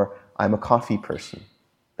person, or I'm a coffee person.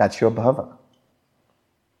 That's your bhava,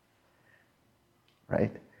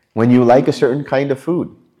 right? When you like a certain kind of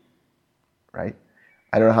food, right?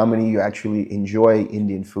 I don't know how many of you actually enjoy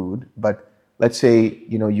Indian food, but let's say,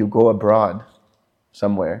 you go abroad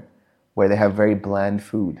somewhere where they have very bland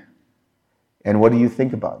food. And what do you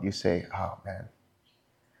think about? You say, oh man,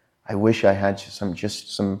 I wish I had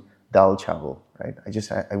just some dal chawal, right?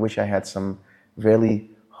 I wish I had some really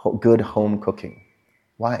good home cooking.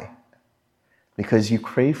 Why? Because you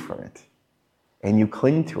crave for it and you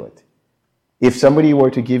cling to it. If somebody were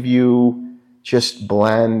to give you just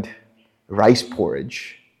bland rice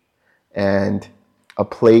porridge and a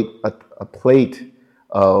plate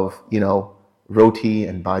of roti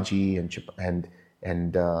and bhaji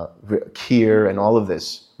and kheer and all of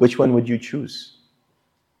this, which one would you choose?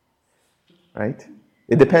 Right?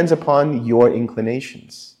 It depends upon your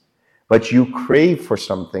inclinations, but you crave for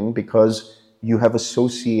something because you have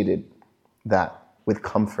associated that with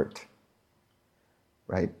comfort.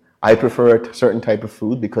 Right? I prefer a certain type of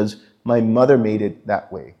food because my mother made it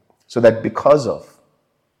that way. So that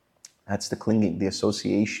that's the clinging, the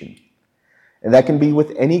association. And that can be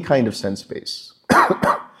with any kind of sense base.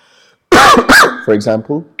 For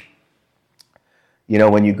example,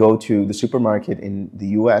 when you go to the supermarket in the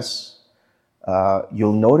US,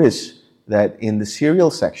 you'll notice that in the cereal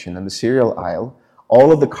section, in the cereal aisle,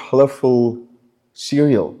 all of the colorful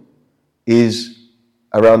cereal is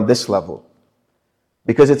around this level.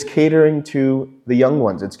 Because it's catering to the young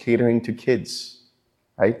ones, it's catering to kids,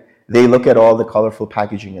 right? They look at all the colorful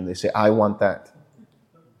packaging and they say, I want that.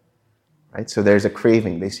 Right? So there's a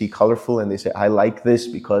craving. They see colorful and they say, I like this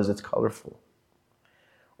because it's colorful.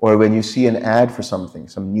 Or when you see an ad for something,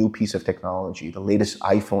 some new piece of technology, the latest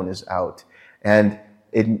iPhone is out, and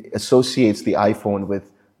it associates the iPhone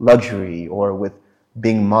with luxury or with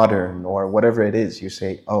being modern or whatever it is, you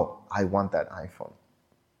say, oh, I want that iPhone,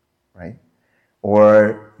 right?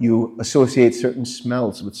 Or you associate certain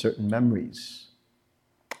smells with certain memories.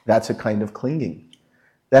 That's a kind of clinging.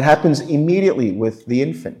 That happens immediately with the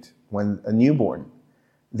infant. When a newborn,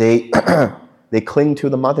 they cling to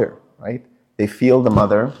the mother, right? They feel the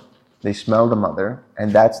mother, they smell the mother,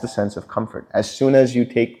 and that's the sense of comfort. As soon as you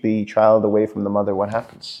take the child away from the mother, what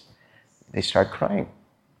happens? They start crying.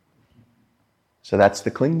 So that's the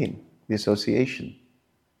clinging, the association.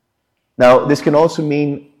 Now, this can also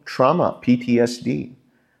mean trauma, PTSD.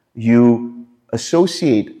 You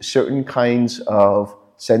associate certain kinds of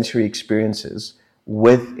sensory experiences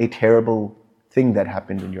with a terrible thing that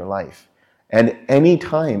happened in your life. And any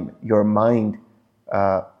time your mind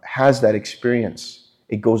has that experience,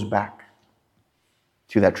 it goes back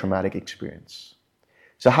to that traumatic experience.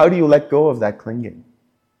 So how do you let go of that clinging?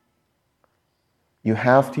 You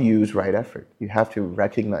have to use right effort. You have to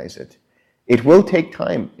recognize it. It will take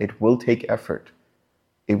time. It will take effort.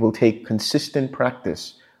 It will take consistent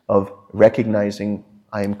practice of recognizing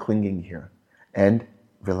I am clinging here and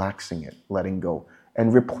relaxing it, letting go,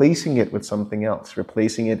 and replacing it with something else,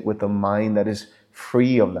 replacing it with a mind that is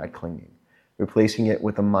free of that clinging, replacing it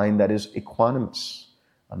with a mind that is equanimous,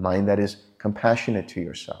 a mind that is compassionate to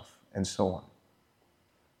yourself, and so on.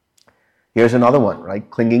 Here's another one, right?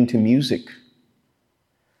 Clinging to music,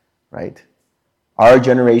 right? Our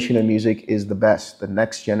generation of music is the best. The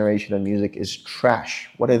next generation of music is trash.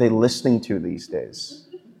 What are they listening to these days?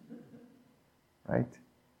 Right?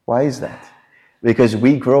 Why is that? Because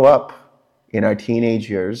we grow up in our teenage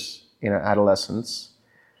years, in our adolescence,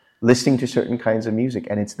 listening to certain kinds of music.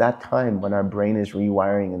 And it's that time when our brain is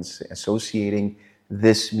rewiring and associating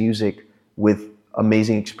this music with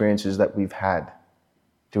amazing experiences that we've had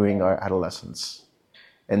during our adolescence.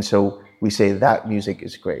 And so we say that music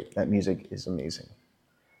is great, that music is amazing.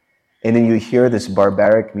 And then you hear this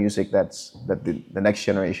barbaric music that the next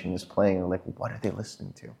generation is playing, and like, what are they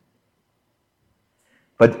listening to?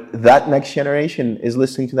 But that next generation is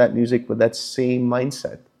listening to that music with that same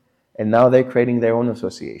mindset. And now they're creating their own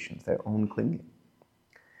associations, their own clinging.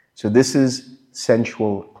 So this is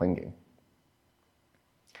sensual clinging.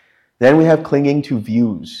 Then we have clinging to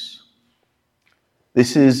views.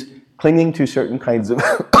 This is clinging to certain kinds of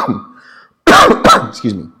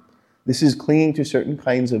excuse me. This is clinging to certain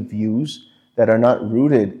kinds of views that are not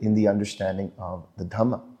rooted in the understanding of the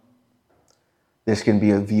Dhamma. This can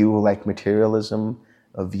be a view like materialism,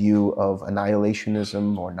 a view of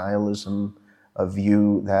annihilationism or nihilism, a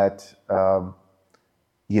view that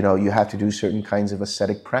you have to do certain kinds of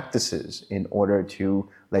ascetic practices in order to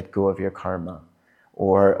let go of your karma,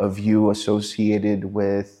 or a view associated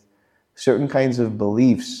with certain kinds of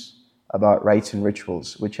beliefs about rites and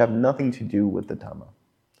rituals which have nothing to do with the Dhamma.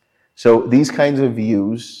 So these kinds of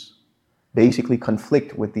views basically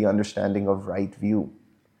conflict with the understanding of right view.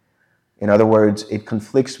 In other words, it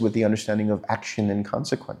conflicts with the understanding of action and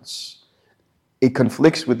consequence. It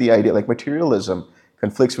conflicts with the idea, like materialism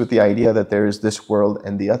conflicts with the idea that there is this world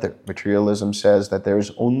and the other. Materialism says that there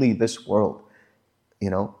is only this world.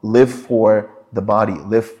 Live for the body,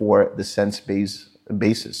 live for the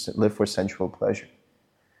basis, live for sensual pleasure.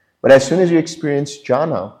 But as soon as you experience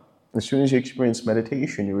jhana, as soon as you experience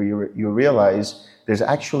meditation, you realize there's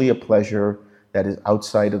actually a pleasure that is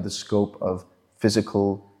outside of the scope of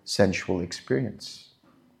physical, sensual experience.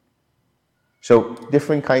 So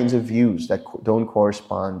different kinds of views that don't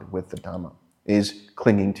correspond with the Dhamma is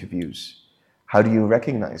clinging to views. How do you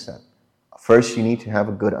recognize that? First, you need to have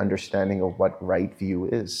a good understanding of what right view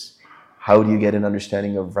is. How do you get an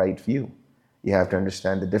understanding of right view? You have to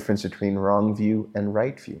understand the difference between wrong view and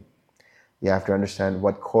right view. You have to understand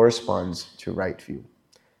what corresponds to right view.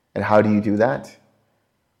 And how do you do that?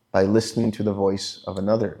 By listening to the voice of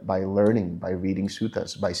another, by learning, by reading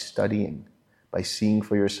suttas, by studying, by seeing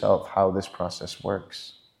for yourself how this process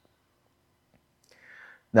works.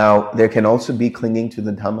 Now, there can also be clinging to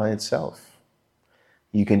the Dhamma itself.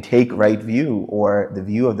 You can take right view or the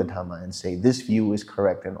view of the Dhamma and say, this view is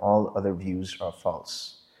correct and all other views are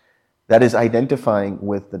false. That is identifying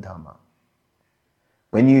with the Dhamma.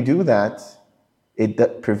 When you do that,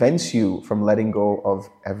 it prevents you from letting go of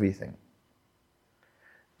everything.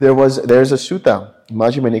 There's a sutta,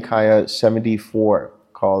 Majjhima Nikaya 74,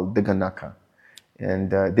 called Dighanakha.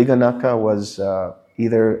 And Dighanakha was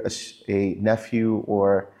either a nephew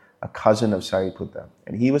or a cousin of Sariputta.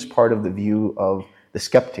 And he was part of the view of the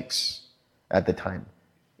skeptics at the time.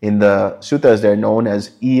 In the suttas, they're known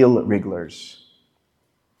as eel wrigglers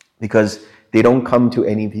because they don't come to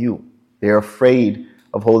any view. They're afraid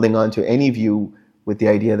of holding on to any view with the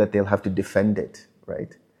idea that they'll have to defend it,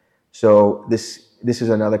 right? So this is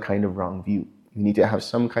another kind of wrong view. You need to have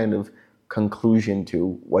some kind of conclusion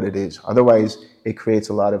to what it is. Otherwise, it creates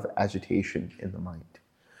a lot of agitation in the mind.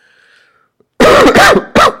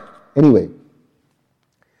 Anyway,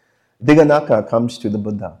 Dighanakha comes to the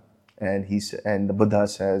Buddha, and the Buddha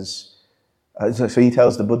says, so he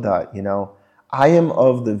tells the Buddha, I am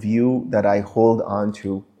of the view that I hold on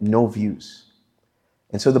to no views.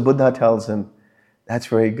 And so the Buddha tells him, that's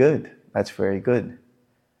very good, that's very good.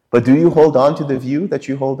 But do you hold on to the view that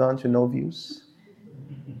you hold on to no views?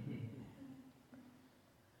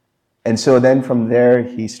 And so then from there,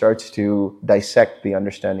 he starts to dissect the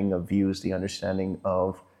understanding of views, the understanding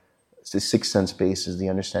of the six sense bases, the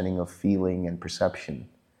understanding of feeling and perception.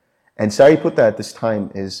 And Sariputta at this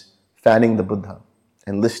time is fanning the Buddha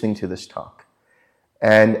and listening to this talk.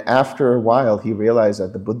 And after a while, he realized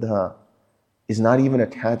that the Buddha is not even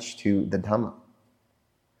attached to the Dhamma.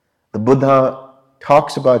 The Buddha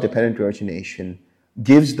talks about dependent origination,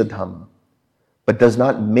 gives the Dhamma, but does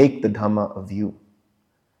not make the Dhamma a view,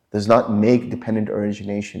 does not make dependent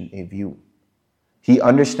origination a view. He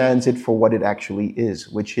understands it for what it actually is,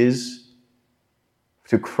 which is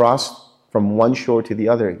to cross from one shore to the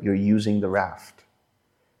other, you're using the raft.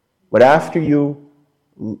 But after you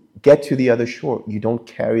get to the other shore, you don't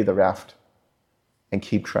carry the raft and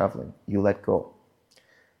keep traveling. You let go.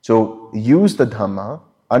 So use the Dhamma,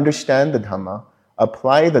 understand the Dhamma,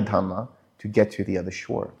 apply the Dhamma to get to the other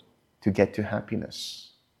shore, to get to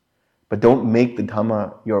happiness. But don't make the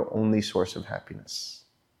Dhamma your only source of happiness.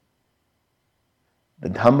 The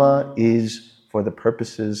Dhamma is for the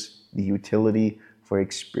purposes, the utility for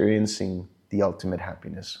experiencing the ultimate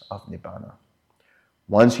happiness of Nibbana.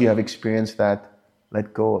 Once you have experienced that,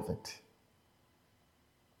 let go of it.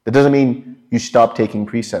 That doesn't mean you stop taking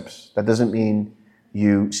precepts. That doesn't mean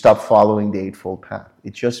you stop following the Eightfold Path.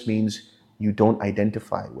 It just means you don't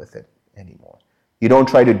identify with it anymore. You don't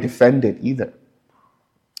try to defend it either.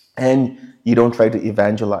 And you don't try to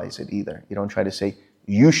evangelize it either. You don't try to say,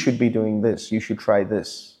 you should be doing this, you should try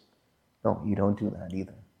this. No, you don't do that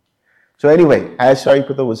either. So anyway, as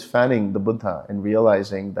Sariputta was fanning the Buddha and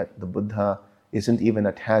realizing that the Buddha isn't even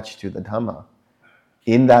attached to the Dhamma,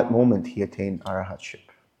 in that moment he attained arahatship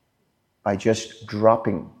by just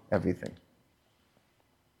dropping everything.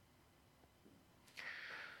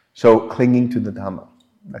 So clinging to the Dhamma,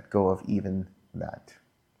 let go of even that.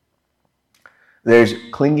 There's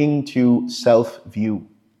clinging to self-view.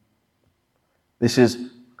 This is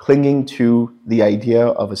clinging to the idea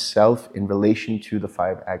of a self in relation to the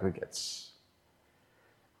five aggregates.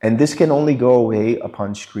 And this can only go away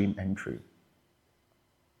upon stream entry.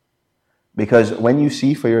 Because when you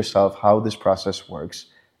see for yourself how this process works,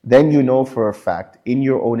 then you know for a fact, in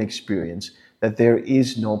your own experience, that there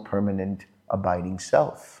is no permanent abiding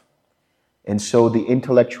self. And so the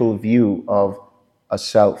intellectual view of a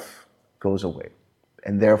self goes away.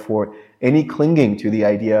 And therefore, any clinging to the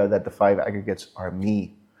idea that the five aggregates are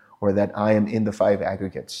me, or that I am in the five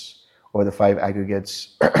aggregates, or the five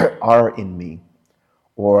aggregates are in me,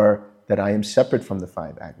 or that I am separate from the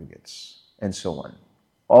five aggregates, and so on.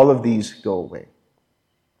 All of these go away.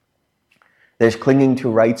 There's clinging to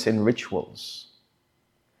rites and rituals.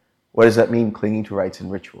 What does that mean, clinging to rites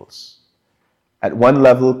and rituals? At one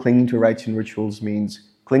level, clinging to rites and rituals means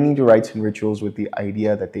clinging to rites and rituals with the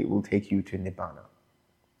idea that they will take you to Nibbana.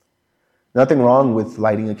 Nothing wrong with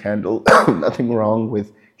lighting a candle, nothing wrong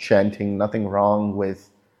with chanting, nothing wrong with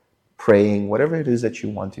praying, whatever it is that you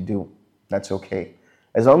want to do, that's okay.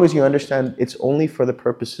 As long as you understand it's only for the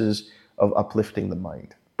purposes of uplifting the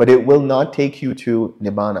mind. But it will not take you to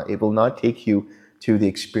Nibbana. It will not take you to the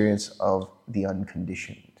experience of the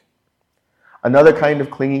unconditioned. Another kind of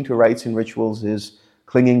clinging to rites and rituals is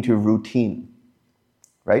clinging to routine,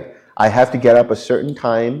 right? I have to get up a certain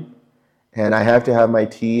time and I have to have my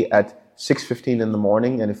tea at 6:15 in the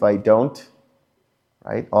morning, and if I don't,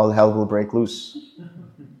 right, all hell will break loose,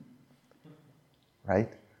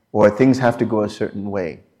 right? Or things have to go a certain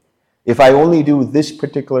way. If I only do this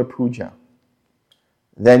particular puja,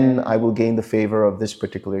 then I will gain the favor of this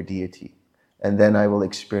particular deity, and then I will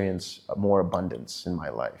experience more abundance in my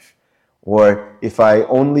life. Or if I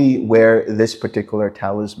only wear this particular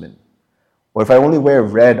talisman, or if I only wear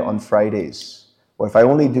red on Fridays, or if I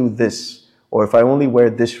only do this, or if I only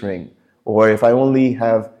wear this ring, or if I only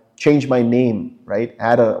have changed my name, right,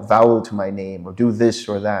 add a vowel to my name, or do this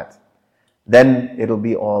or that, then it'll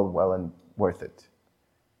be all well and worth it.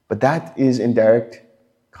 But that is in direct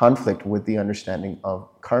conflict with the understanding of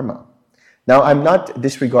karma. Now, I'm not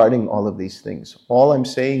disregarding all of these things. All I'm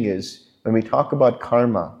saying is, when we talk about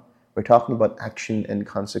karma, we're talking about action and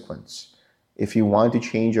consequence. If you want to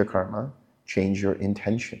change your karma, change your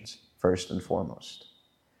intentions first and foremost.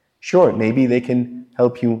 Sure, maybe they can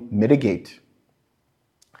help you mitigate,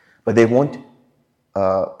 but they won't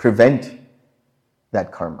prevent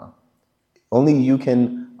that karma. Only you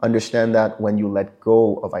can understand that when you let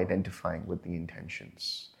go of identifying with the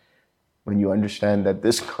intentions. When you understand that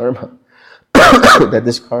this karma, that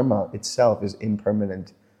this karma itself is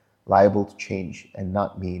impermanent, liable to change, and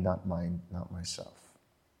not me, not mine, not myself.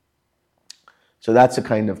 So that's a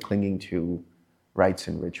kind of clinging to rites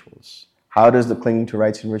and rituals. How does the clinging to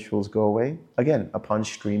rites and rituals go away? Again, upon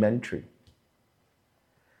stream entry.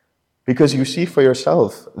 Because you see for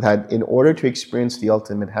yourself that in order to experience the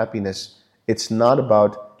ultimate happiness, it's not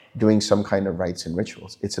about doing some kind of rites and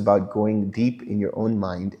rituals. It's about going deep in your own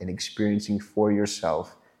mind and experiencing for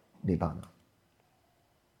yourself Nibbana.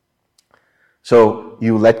 So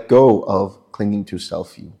you let go of clinging to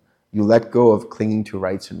self-view. You let go of clinging to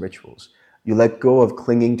rites and rituals. You let go of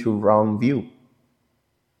clinging to wrong view.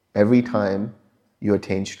 Every time you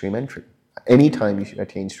attain stream entry. Anytime you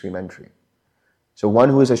attain stream entry. So one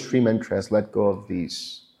who is a stream entry has let go of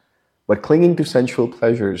these. But clinging to sensual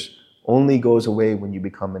pleasures only goes away when you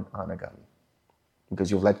become an anagami.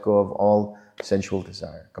 Because you've let go of all sensual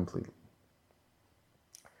desire completely.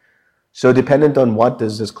 So dependent on what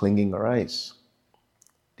does this clinging arise?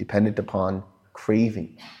 Dependent upon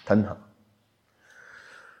craving, tanha.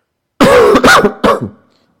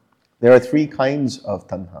 There are three kinds of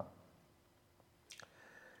tanha.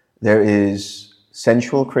 There is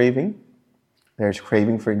sensual craving, there's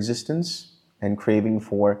craving for existence, and craving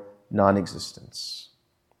for non-existence.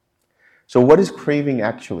 So what is craving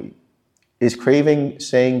actually? Is craving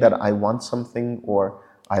saying that I want something, or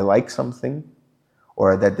I like something,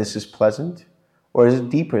 or that this is pleasant, or is it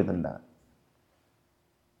deeper than that?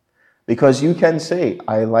 Because you can say,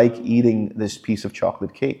 I like eating this piece of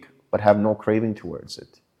chocolate cake, but have no craving towards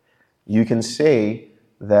it. You can say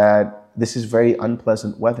that this is very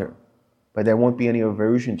unpleasant weather, but there won't be any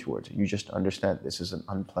aversion towards it. You just understand this is an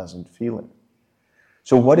unpleasant feeling.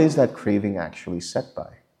 So what is that craving actually set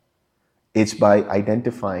by? It's by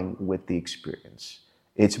identifying with the experience.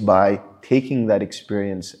 It's by taking that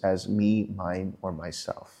experience as me, mine, or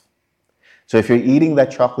myself. So if you're eating that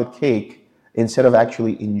chocolate cake, instead of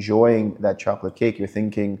actually enjoying that chocolate cake, you're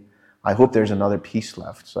thinking, I hope there's another piece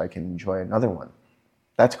left so I can enjoy another one.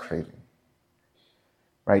 That's craving,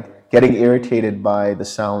 right? Getting irritated by the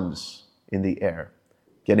sounds in the air.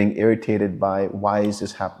 Getting irritated by, why is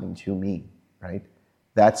this happening to me, right?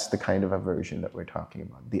 That's the kind of aversion that we're talking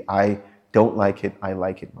about. The I don't like it, I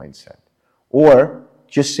like it mindset. Or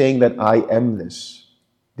just saying that I am this,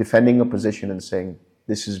 defending a position and saying,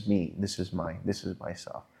 this is me, this is mine, this is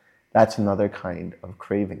myself. That's another kind of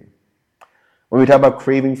craving. When we talk about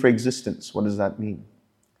craving for existence, what does that mean?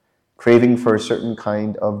 Craving for a certain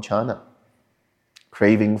kind of jhana.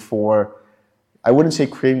 Craving for I wouldn't say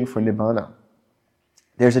craving for nibbana.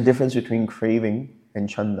 There's a difference between craving and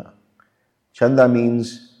chanda. Chanda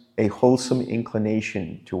means a wholesome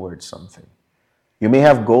inclination towards something. You may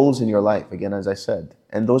have goals in your life, again, as I said,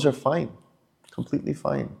 and those are fine, completely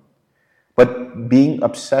fine. But being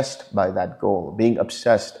obsessed by that goal, being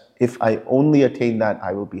obsessed, if I only attain that,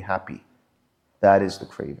 I will be happy. That is the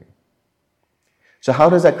craving. So how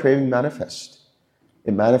does that craving manifest?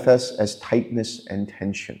 It manifests as tightness and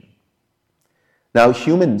tension. Now,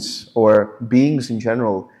 humans, or beings in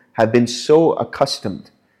general, have been so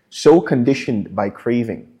accustomed, so conditioned by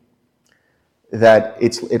craving, that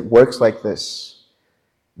it works like this.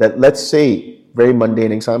 That, let's say, very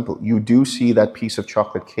mundane example, you do see that piece of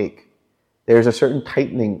chocolate cake. There's a certain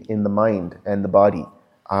tightening in the mind and the body.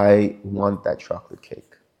 I want that chocolate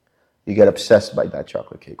cake. You get obsessed by that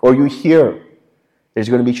chocolate cake. Or you hear there's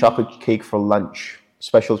going to be chocolate cake for lunch,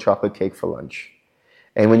 special chocolate cake for lunch.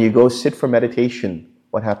 And when you go sit for meditation,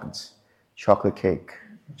 what happens? Chocolate cake,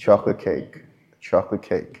 chocolate cake, chocolate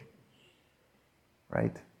cake.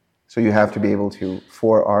 Right? So you have to be able to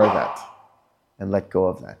 4R that and let go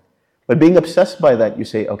of that. But being obsessed by that, you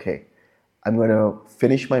say, okay, I'm going to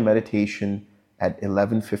finish my meditation at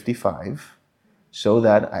 11:55 so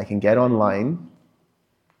that I can get online,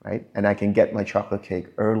 right? And I can get my chocolate cake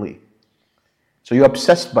early. So you're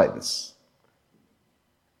obsessed by this.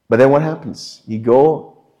 But then what happens? You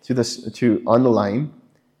go on the line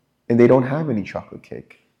and they don't have any chocolate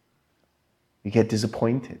cake. You get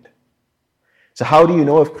disappointed. So how do you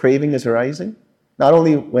know if craving is arising? Not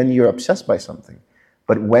only when you're obsessed by something,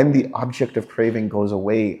 but when the object of craving goes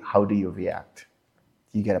away, how do you react?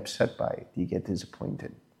 Do you get upset by it? Do you get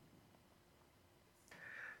disappointed?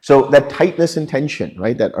 So that tightness and tension,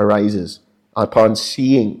 right, that arises upon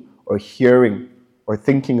seeing or hearing or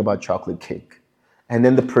thinking about chocolate cake, and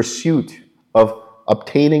then the pursuit of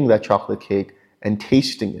obtaining that chocolate cake and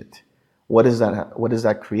tasting it, what does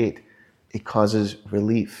that create? It causes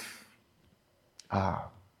relief.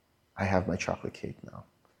 I have my chocolate cake now.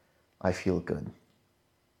 I feel good.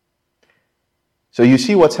 So you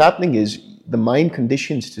see what's happening is the mind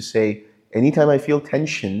conditions to say, anytime I feel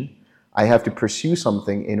tension, I have to pursue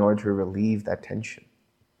something in order to relieve that tension.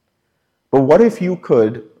 But what if you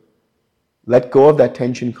could let go of that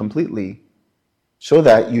tension completely so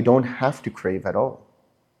that you don't have to crave at all?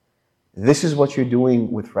 This is what you're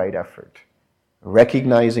doing with right effort.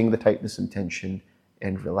 Recognizing the tightness and tension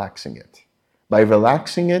and relaxing it. By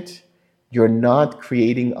relaxing it, you're not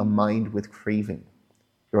creating a mind with craving.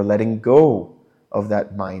 You're letting go of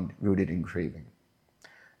that mind rooted in craving.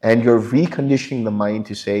 And you're reconditioning the mind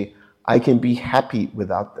to say, I can be happy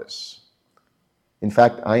without this. In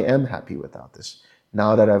fact, I am happy without this,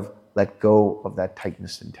 now that I've let go of that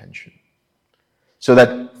tightness and tension. So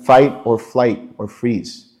that fight or flight or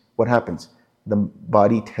freeze, what happens? The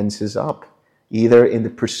body tenses up, either in the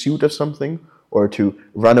pursuit of something, or to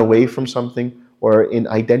run away from something, or in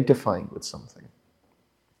identifying with something.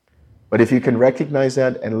 But if you can recognize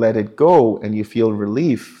that and let it go, and you feel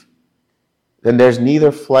relief, then there's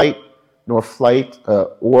neither flight nor flight,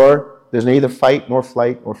 or there's neither fight nor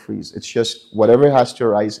flight nor freeze. It's just whatever has to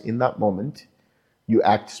arise in that moment, you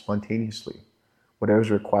act spontaneously. Whatever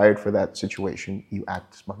is required for that situation, you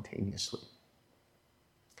act spontaneously.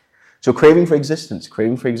 So craving for existence.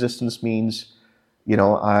 Craving for existence means,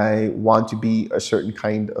 I want to be a certain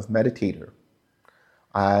kind of meditator.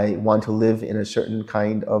 I want to live in a certain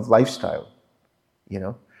kind of lifestyle,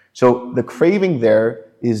 So the craving there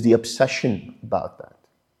is the obsession about that.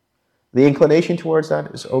 The inclination towards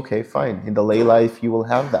that is okay, fine. In the lay life, you will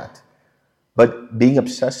have that. But being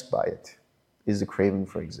obsessed by it is the craving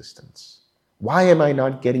for existence. Why am I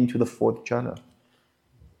not getting to the fourth jhana?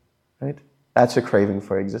 Right? That's a craving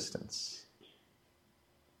for existence.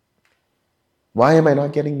 Why am I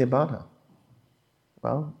not getting nibbana?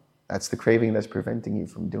 Well, that's the craving that's preventing you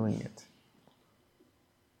from doing it.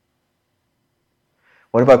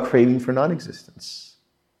 What about craving for non-existence?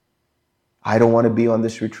 I don't want to be on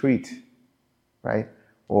this retreat, right?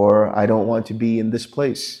 Or I don't want to be in this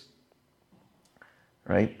place,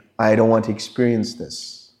 right? I don't want to experience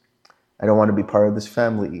this. I don't want to be part of this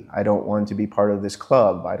family. I don't want to be part of this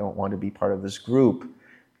club. I don't want to be part of this group.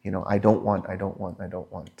 I don't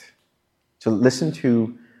want. So listen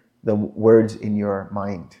to the words in your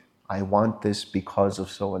mind. I want this because of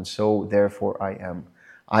so and so, therefore I am.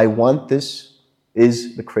 I want this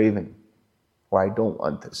is the craving, or I don't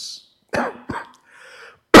want this.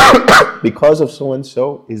 Because of so and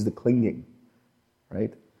so is the clinging,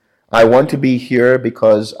 right? I want to be here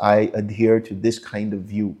because I adhere to this kind of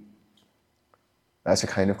view. That's a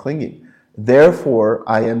kind of clinging. Therefore,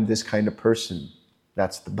 I am this kind of person.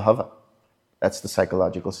 That's the bhava. That's the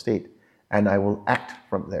psychological state. And I will act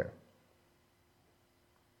from there.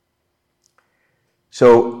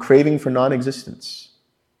 So, craving for non-existence.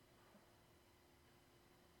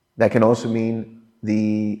 That can also mean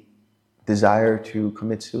the desire to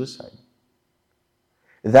commit suicide.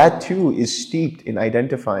 That too is steeped in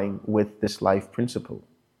identifying with this life principle.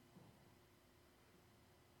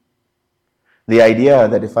 The idea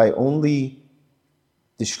that if I only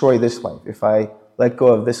destroy this life, if I let go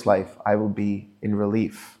of this life, I will be in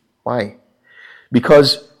relief. Why?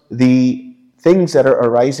 Because the things that are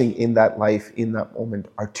arising in that life, in that moment,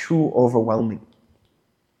 are too overwhelming.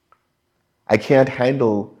 I can't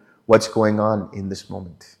handle what's going on in this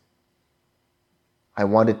moment. I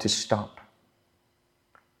want it to stop.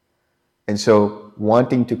 And so,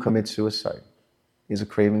 wanting to commit suicide is a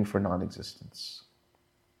craving for non-existence.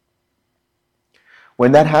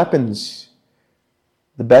 When that happens,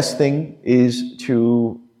 the best thing is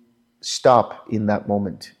to stop in that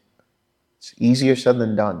moment. It's easier said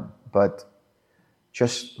than done, but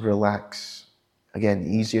just relax. Again,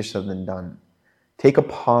 easier said than done. Take a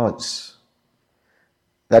pause.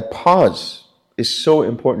 That pause is so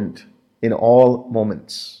important in all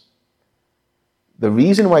moments. The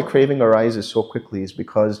reason why craving arises so quickly is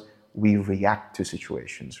because we react to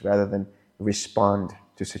situations rather than respond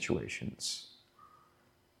to situations.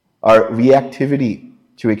 Our reactivity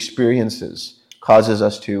to experiences causes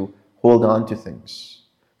us to hold on to things,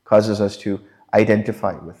 causes us to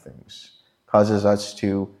identify with things, causes us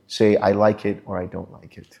to say, I like it or I don't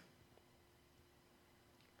like it.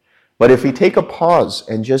 But if we take a pause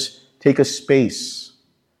and just take a space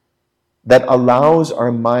that allows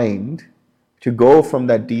our mind to go from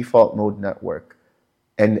that default mode network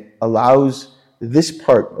and allows this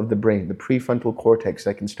part of the brain, the prefrontal cortex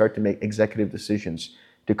that can start to make executive decisions,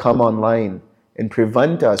 to come online and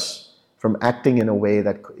prevent us from acting in a way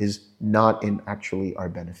that is not in actually our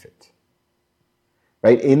benefit.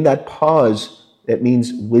 Right? In that pause, that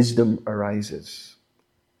means wisdom arises.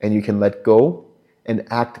 And you can let go and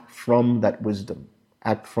act from that wisdom,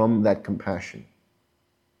 act from that compassion.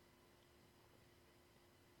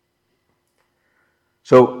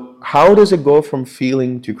 So, how does it go from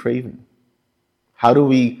feeling to craving? How do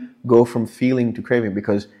we go from feeling to craving?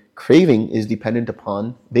 Because craving is dependent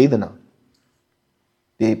upon Vedana,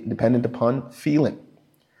 dependent upon feeling.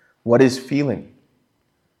 What is feeling?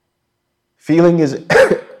 Feeling is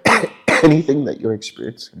anything that you're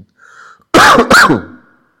experiencing.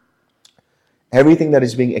 Everything that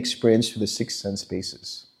is being experienced through the six sense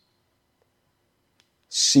bases.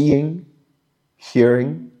 Seeing,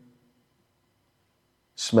 hearing,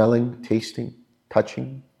 smelling, tasting,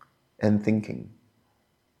 touching, and thinking.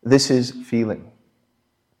 This is feeling.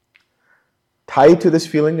 Tied to this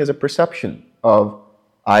feeling is a perception of,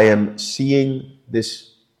 I am seeing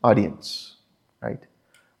this audience, right?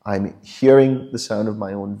 I'm hearing the sound of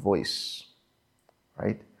my own voice,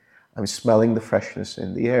 right? I'm smelling the freshness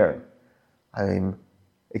in the air. I'm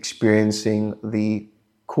experiencing the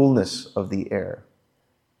coolness of the air.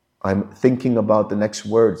 I'm thinking about the next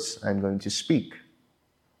words I'm going to speak.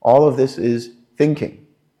 All of this is thinking,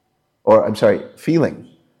 feeling.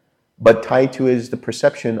 But tied to is the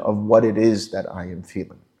perception of what it is that I am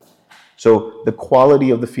feeling. So the quality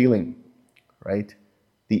of the feeling, right?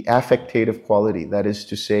 The affectative quality, that is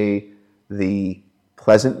to say, the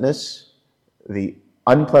pleasantness, the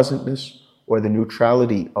unpleasantness, or the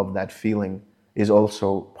neutrality of that feeling is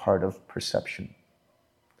also part of perception.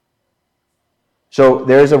 So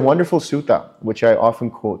there is a wonderful sutta, which I often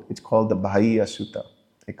quote. It's called the Bahaya Sutta.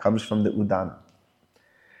 It comes from the Udana.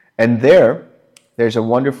 And there's a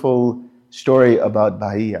wonderful story about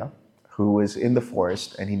Bahaya, who is in the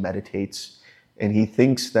forest and he meditates and he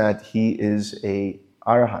thinks that he is a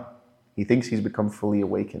arahant. He thinks he's become fully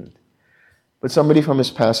awakened. But somebody from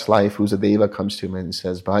his past life, who's a deva, comes to him and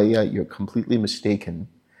says, Bahaya, you're completely mistaken.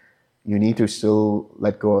 You need to still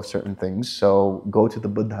let go of certain things. So go to the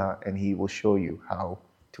Buddha and he will show you how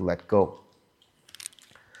to let go.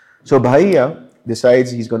 So Bahaya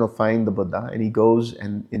decides he's going to find the Buddha and he goes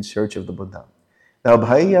in search of the Buddha. Now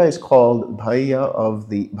Bahaya is called Bahaya of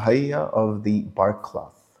the bark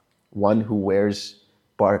cloth, one who wears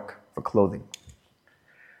bark for clothing.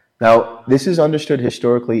 Now this is understood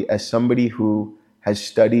historically as somebody who has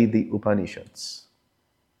studied the Upanishads.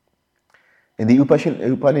 And the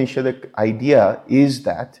Upanishadic idea is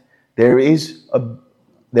that there is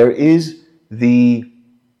the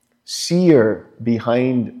seer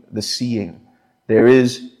behind the seeing. There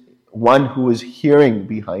is one who is hearing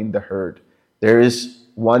behind the heard. There is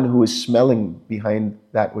one who is smelling behind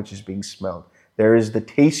that which is being smelled. There is the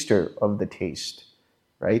taster of the taste,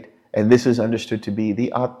 right? And this is understood to be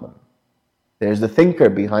the Atman. There's the thinker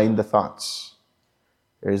behind the thoughts.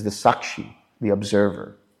 There's the sakshi, the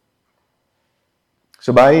observer.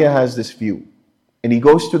 So Bhaiya has this view, and he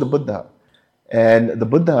goes to the Buddha, and the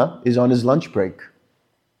Buddha is on his lunch break.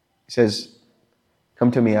 He says,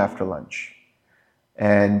 come to me after lunch.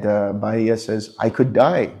 And Bhaiya says, I could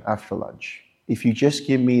die after lunch if you just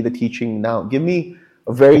give me the teaching now. Give me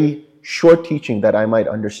a very short teaching that I might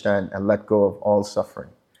understand and let go of all suffering.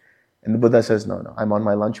 And the Buddha says, no, I'm on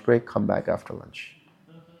my lunch break, come back after lunch.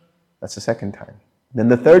 That's the second time. Then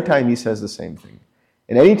the third time he says the same thing.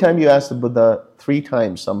 And anytime you ask the Buddha 3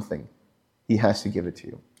 times something, he has to give it to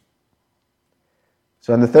you.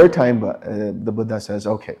 So on the third time, the Buddha says,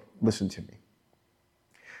 okay, listen to me.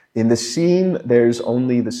 In the seen, there's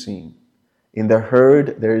only the seen. In the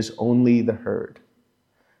heard, there's only the heard.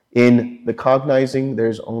 In the cognizing,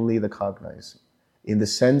 there's only the cognizing. In the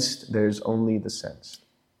sensed, there's only the sensed.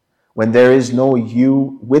 When there is no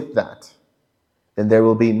you with that, then there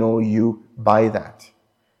will be no you by that.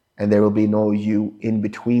 And there will be no you in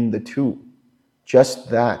between the two. Just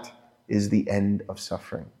that is the end of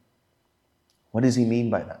suffering. What does he mean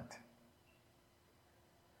by that?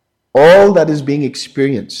 All that is being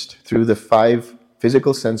experienced through the 5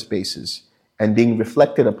 physical sense bases and being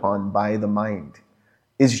reflected upon by the mind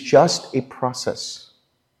is just a process.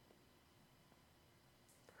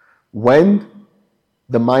 When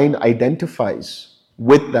the mind identifies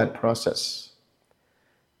with that process,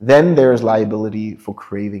 then there is liability for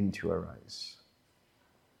craving to arise.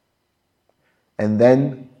 And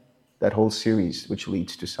then that whole series which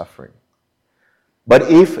leads to suffering.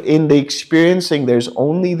 But if in the experiencing there's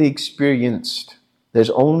only the experienced, there's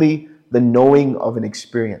only the knowing of an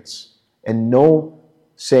experience, and no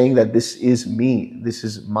saying that this is me, this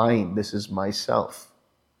is mine, this is myself.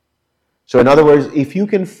 So in other words, if you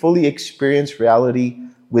can fully experience reality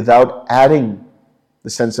without adding the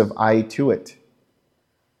sense of I to it,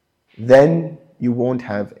 then you won't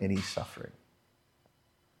have any suffering.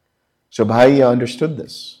 So Bhaiya understood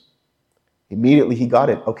this. Immediately he got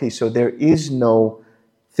it. Okay, so there is no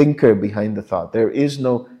thinker behind the thought. There is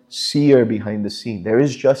no seer behind the scene. There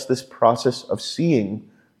is just this process of seeing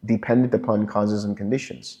dependent upon causes and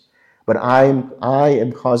conditions. But I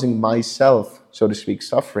am causing myself, so to speak,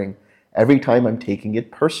 suffering every time I'm taking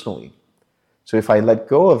it personally. So if I let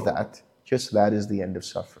go of that, just that is the end of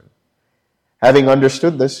suffering. Having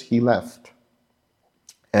understood this, he left.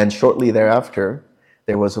 And shortly thereafter,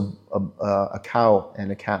 there was a cow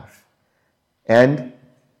and a calf. And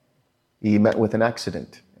he met with an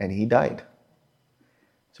accident and he died.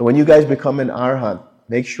 So when you guys become an arhat,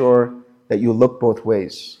 make sure that you look both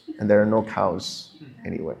ways and there are no cows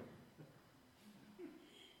anywhere.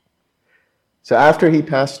 So after he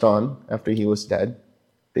passed on, after he was dead,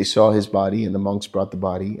 they saw his body and the monks brought the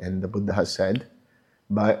body, and the Buddha said,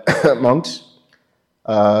 monks,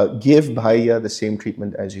 give Bhaiya the same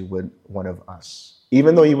treatment as you would one of us.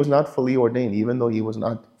 Even though he was not fully ordained, even though he was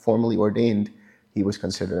not formally ordained, he was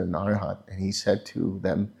considered an arhat. And he said to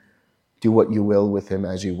them, do what you will with him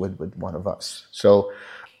as you would with one of us. So,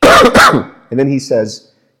 and then he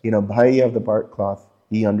says, Bhaiya of the bark cloth,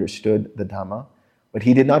 he understood the Dhamma, but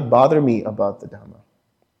he did not bother me about the Dhamma.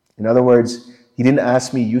 In other words, he didn't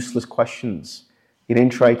ask me useless questions. He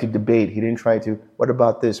didn't try to debate. He didn't try to, what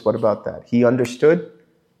about this? What about that? He understood,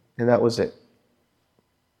 and that was it.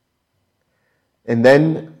 And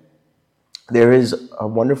then there is a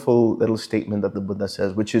wonderful little statement that the Buddha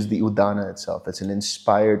says, which is the Udana itself. It's an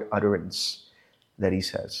inspired utterance that he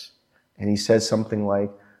says. And he says something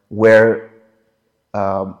like, where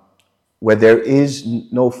there is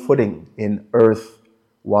no footing in earth,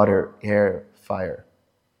 water, air, fire,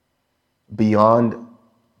 beyond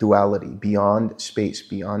duality, beyond space,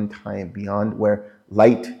 beyond time, beyond where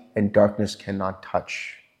light and darkness cannot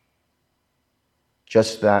touch.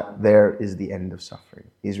 Just that there is the end of suffering.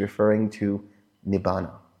 He's referring to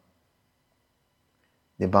Nibbana.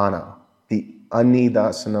 Nibbana, the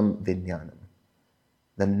anidasanam vijnanam,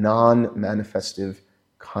 the non-manifestive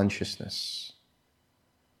consciousness.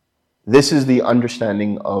 This is the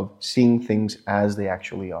understanding of seeing things as they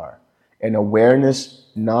actually are. An awareness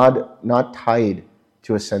not tied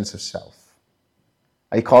to a sense of self.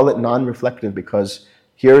 I call it non-reflective because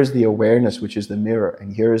here is the awareness, which is the mirror,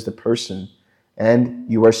 and here is the person, and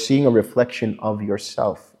you are seeing a reflection of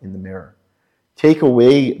yourself in the mirror. Take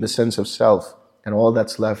away the sense of self, and all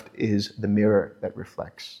that's left is the mirror that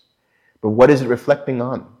reflects. But what is it reflecting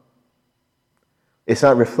on? It's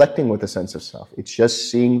not reflecting with a sense of self. It's just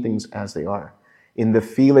seeing things as they are. In the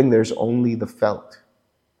feeling, there's only the felt.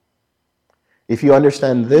 If you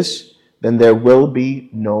understand this, then there will be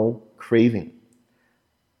no craving.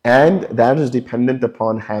 And that is dependent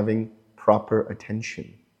upon having proper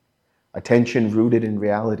attention. Attention rooted in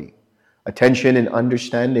reality. Attention in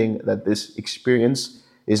understanding that this experience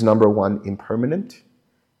is, number one, impermanent,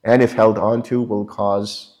 and if held onto will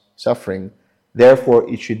cause suffering. Therefore,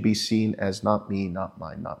 it should be seen as not me, not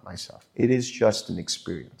mine, not myself. It is just an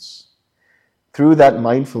experience. Through that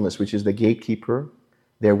mindfulness, which is the gatekeeper,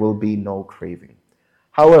 there will be no craving.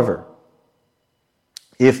 However,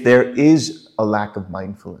 if there is a lack of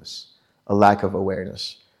mindfulness, a lack of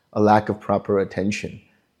awareness, a lack of proper attention,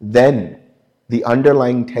 then the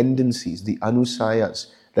underlying tendencies, the anusayas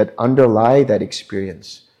that underlie that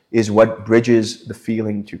experience is what bridges the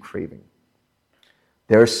feeling to craving.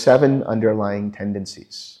 There are 7 underlying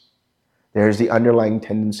tendencies. There's the underlying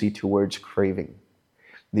tendency towards craving,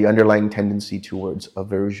 the underlying tendency towards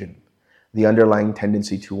aversion, the underlying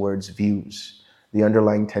tendency towards views, the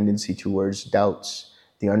underlying tendency towards doubts,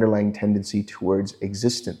 the underlying tendency towards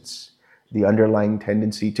existence, the underlying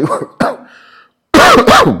tendency to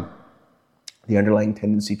the underlying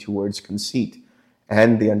tendency towards conceit,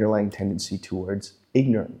 and the underlying tendency towards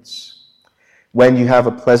ignorance. When you have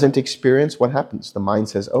a pleasant experience, what happens? The mind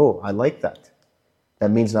says, oh, I like that.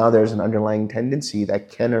 That means now there's an underlying tendency that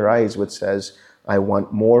can arise which says, I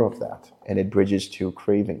want more of that, and it bridges to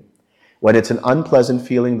craving. When it's an unpleasant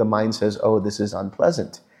feeling, the mind says, oh, this is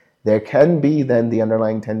unpleasant. There can be then the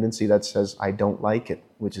underlying tendency that says, I don't like it,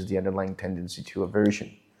 which is the underlying tendency to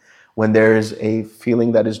aversion. When there is a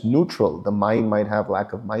feeling that is neutral, the mind might have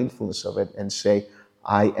lack of mindfulness of it and say,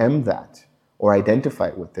 I am that, or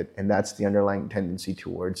identify with it, and that's the underlying tendency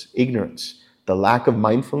towards ignorance. The lack of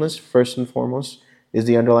mindfulness, first and foremost, is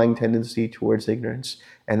the underlying tendency towards ignorance,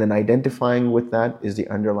 and then identifying with that is the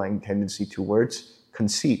underlying tendency towards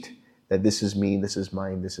conceit, that this is me, this is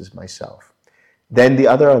mine, this is myself. Then the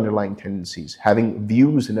other underlying tendencies, having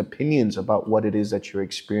views and opinions about what it is that you're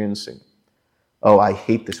experiencing. Oh, I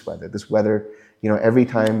hate this weather. This weather, every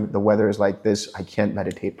time the weather is like this, I can't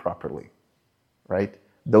meditate properly, right?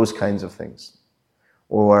 Those kinds of things.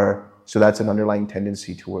 So that's an underlying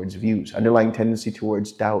tendency towards views, underlying tendency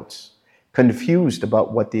towards doubts, confused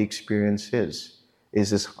about what the experience is. Is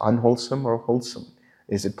this unwholesome or wholesome?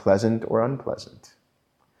 Is it pleasant or unpleasant?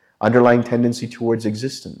 Underlying tendency towards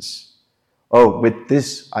existence. Oh, with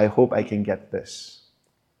this, I hope I can get this,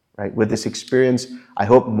 right? With this experience, I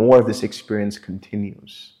hope more of this experience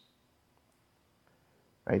continues,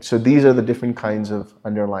 right? So these are the different kinds of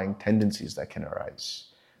underlying tendencies that can arise.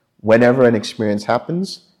 Whenever an experience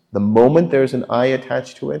happens, the moment there's an I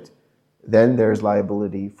attached to it, then there's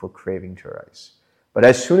liability for craving to arise. But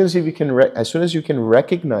as soon as you can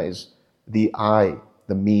recognize the I,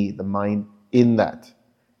 the me, the mind in that,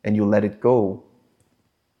 and you let it go,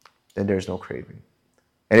 then there's no craving.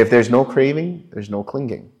 And if there's no craving, there's no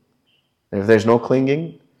clinging. And if there's no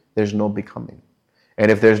clinging, there's no becoming. And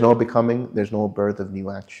if there's no becoming, there's no birth of new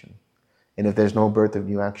action. And if there's no birth of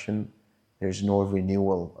new action, there's no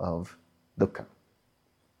renewal of dukkha.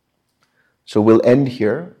 So we'll end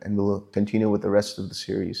here and we'll continue with the rest of the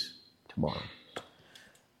series tomorrow.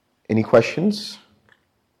 Any questions?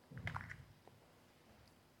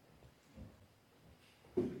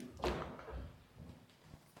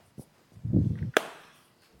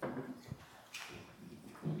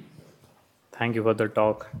 Thank you for the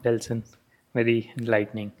talk, Delson. Very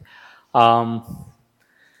enlightening.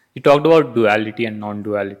 You talked about duality and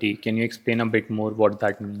non-duality. Can you explain a bit more what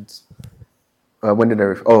that means? When did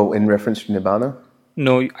I in reference to Nibbana?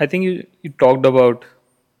 No, I think you talked about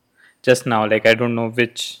just now. Like, I don't know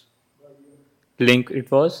which link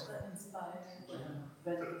it was.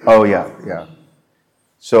 Oh, yeah.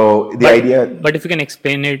 So the idea... But if you can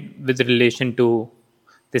explain it with relation to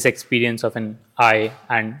this experience of an I,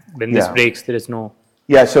 and when this breaks, there is no...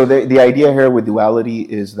 Yeah, so the idea here with duality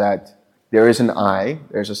is that there is an I,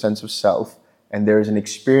 there's a sense of self, and there is an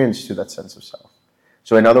experience to that sense of self.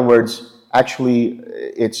 So in other words, actually,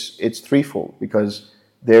 it's threefold, because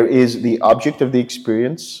there is the object of the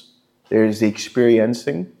experience, there is the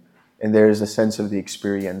experiencing, and there is the sense of the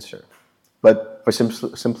experiencer. But for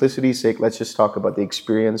simplicity's sake, let's just talk about the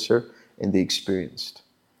experiencer and the experienced.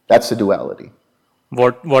 That's the duality.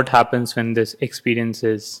 What happens when this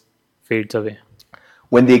experience fades away?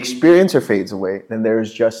 When the experiencer fades away, then there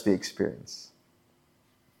is just the experience.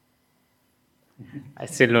 I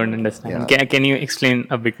still don't understand. Yeah. Can you explain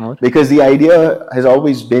a bit more? Because the idea has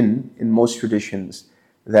always been, in most traditions,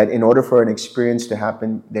 that in order for an experience to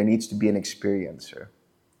happen, there needs to be an experiencer,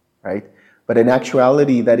 right? But in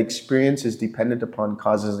actuality, that experience is dependent upon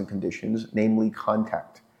causes and conditions, namely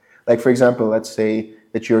contact. Like, for example, let's say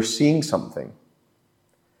that you're seeing something.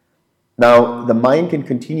 Now, the mind can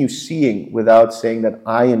continue seeing without saying that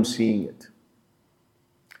I am seeing it.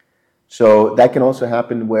 So that can also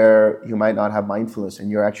happen where you might not have mindfulness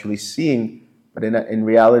and you're actually seeing, but in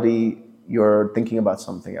reality, you're thinking about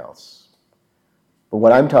something else. But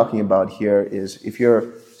what I'm talking about here is if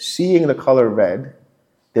you're seeing the color red,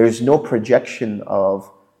 there's no projection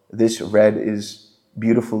of this red is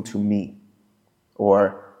beautiful to me,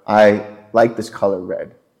 or I like this color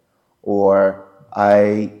red, or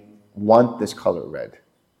I want this color red.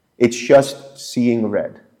 It's just seeing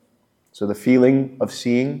red. So the feeling of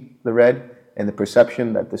seeing the red and the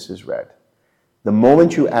perception that this is red. The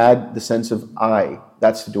moment you add the sense of I,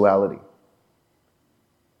 that's the duality.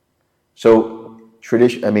 So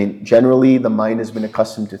generally the mind has been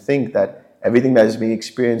accustomed to think that everything that is being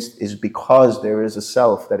experienced is because there is a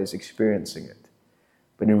self that is experiencing it.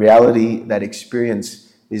 But in reality, that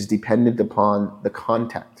experience is dependent upon the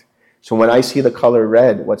contact. So when I see the color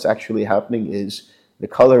red, what's actually happening is the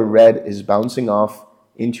color red is bouncing off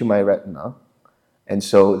into my retina. And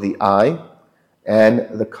so the eye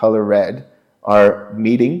and the color red are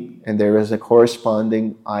meeting, and there is a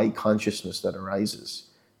corresponding eye consciousness that arises.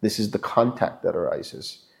 This is the contact that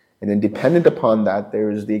arises. And then dependent upon that,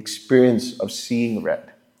 there is the experience of seeing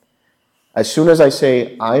red. As soon as I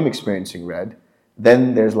say I'm experiencing red,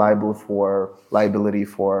 then there's liability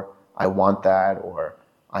for I want that, or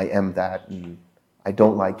I am that, and I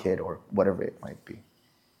don't like it, or whatever it might be.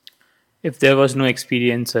 If there was no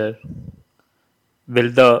experiencer,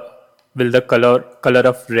 will the color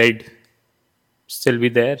of red still be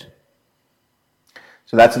there?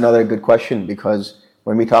 So that's another good question, because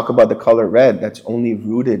when we talk about the color red, that's only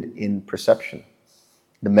rooted in perception,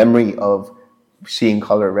 the memory of seeing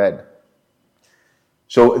color red.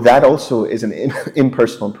 So that also is an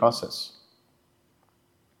impersonal process.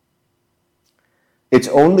 It's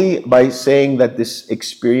only by saying that this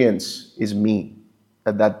experience is me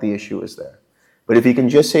that the issue is there. But if you can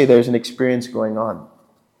just say there's an experience going on,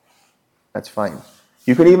 that's fine.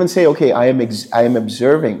 You can even say, okay, I am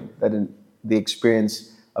observing that the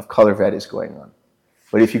experience of color red is going on.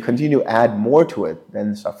 But if you continue to add more to it,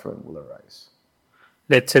 then suffering will arise.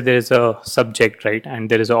 Let's say there is a subject, right, and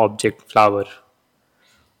there is an object, flower,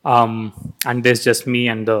 and there's just me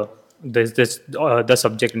and there's this the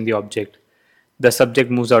subject and the object. The subject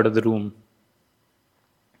moves out of the room.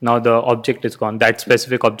 Now the object is gone. That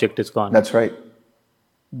specific object is gone. That's right.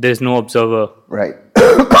 There's no observer. Right.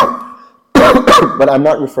 But I'm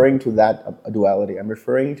not referring to that duality. I'm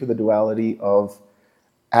referring to the duality of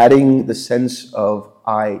adding the sense of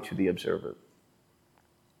I to the observer.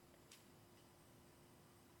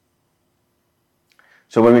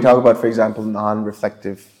 So when we talk about, for example,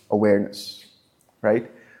 non-reflective awareness, right?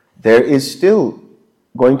 There is still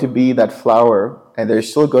going to be that flower, and there's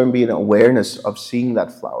still going to be an awareness of seeing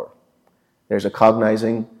that flower. There's a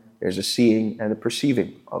cognizing, there's a seeing, and a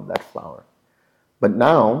perceiving of that flower. But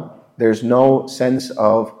now, there's no sense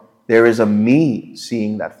of there is a me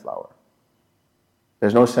seeing that flower.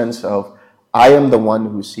 There's no sense of I am the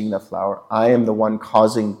one who's seeing that flower. I am the one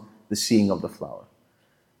causing the seeing of the flower.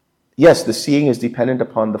 Yes, the seeing is dependent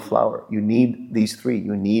upon the flower. You need these three.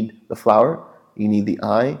 You need the flower, you need the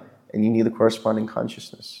I, and you need the corresponding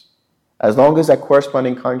consciousness. As long as that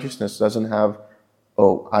corresponding consciousness doesn't have,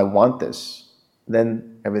 oh, I want this,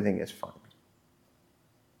 then everything is fine.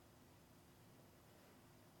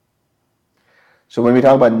 So when we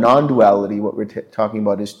talk about non-duality, what we're talking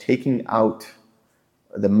about is taking out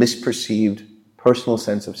the misperceived personal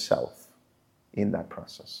sense of self in that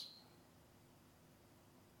process.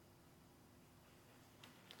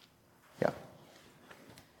 Yeah.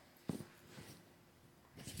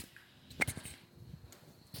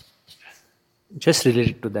 Just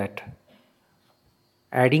related to that.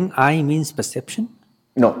 Adding I means perception?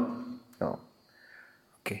 No.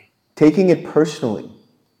 Okay. Taking it personally.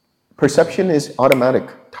 Perception is automatic,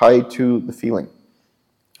 tied to the feeling.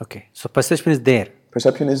 Okay. So perception is there.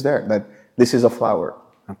 Perception is there, that this is a flower.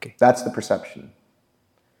 Okay. That's the perception.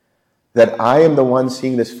 That I am the one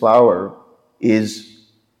seeing this flower is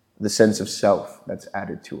the sense of self that's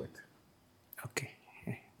added to it. Okay.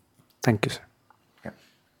 Thank you, sir. Yeah.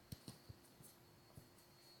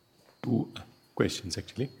 Two questions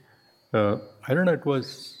actually. I don't know,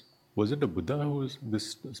 was it a Buddha who was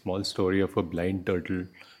this small story of a blind turtle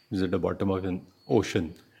who's at the bottom of an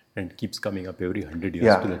ocean and keeps coming up every 100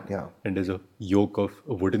 years to that. Yeah. And there's a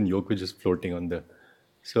wooden yoke which is floating on the.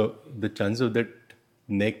 So the chance of that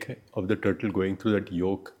neck of the turtle going through that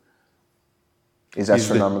yoke Is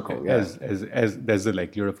astronomical. as there's the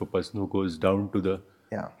likelihood of a person who goes down to the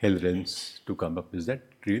hell realms to come up. Is that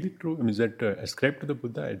really true? I mean, is that ascribed to the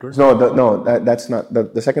Buddha? I don't know. That's not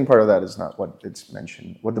the second part of that is not what it's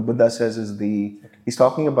mentioned. What the Buddha says is he's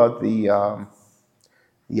talking about the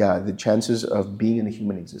Yeah, the chances of being in the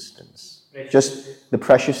human existence. Just the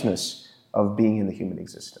preciousness of being in the human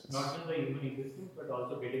existence. Not in the human existence, but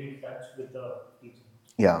also getting in touch with the teaching.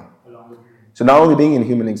 Yeah. Along with So not only being in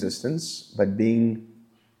human existence, but being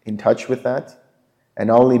in touch with that, and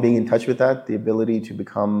not only being in touch with that, the ability to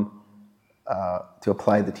become, to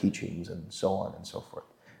apply the teachings and so on and so forth.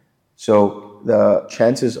 So the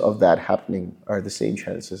chances of that happening are the same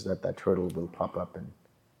chances that that turtle will pop up and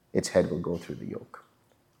its head will go through the yolk.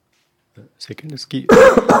 The second is key.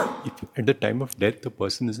 If at the time of death, the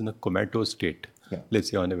person is in a comatose state, let's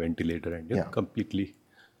say on a ventilator, and completely,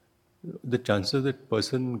 the chances of that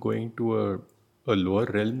person going to a lower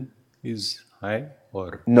realm is high,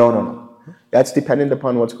 or No. That's dependent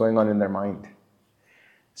upon what's going on in their mind.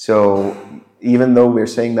 So even though we're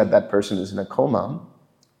saying that that person is in a coma,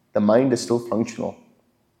 the mind is still functional.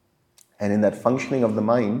 And in that functioning of the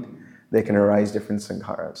mind, there can arise different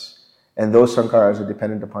sankharas. And those sankharas are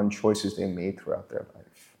dependent upon choices they made throughout their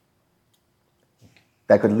life.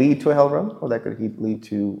 That could lead to a hell realm, or that could lead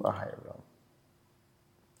to a higher realm.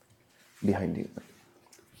 Behind you.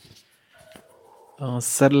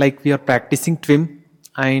 Sir, like we are practicing TWIM,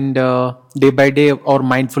 and day by day our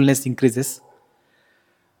mindfulness increases.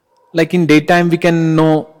 Like in daytime, we can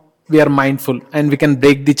know we are mindful and we can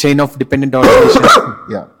break the chain of dependent origination.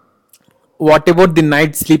 Yeah. What about the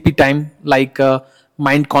night sleepy time? Like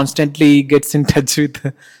mind constantly gets in touch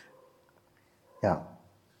with. Yeah.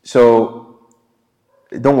 So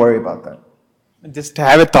don't worry about that. Just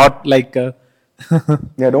have a thought like.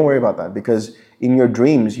 Yeah, don't worry about that, because in your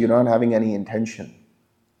dreams, you're not having any intention.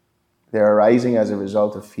 They're arising as a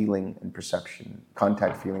result of feeling and perception,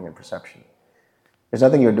 contact, feeling, and perception. There's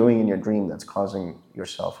nothing you're doing in your dream that's causing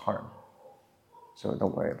yourself harm. So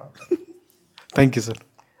don't worry about that. Thank you, sir.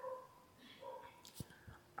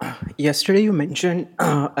 Yesterday you mentioned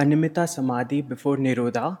Animita Samadhi before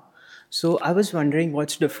Nirodha. So I was wondering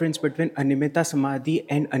what's the difference between Animita Samadhi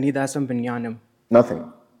and Anidasam Vinyanam?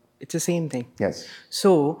 Nothing. It's the same thing. Yes.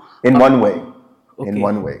 So in one way. Okay. In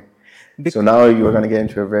one way. So now you're going to get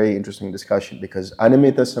into a very interesting discussion, because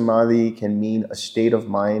Animita Samadhi can mean a state of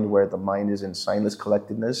mind where the mind is in signless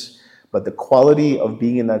collectedness, but the quality of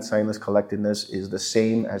being in that signless collectedness is the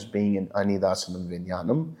same as being in Anidasanam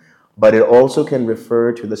Vinyanam, but it also can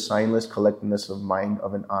refer to the signless collectedness of mind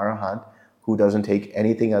of an arahant who doesn't take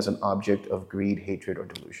anything as an object of greed, hatred, or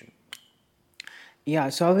delusion. Yeah,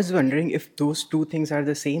 so I was wondering if those two things are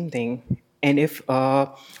the same thing, and if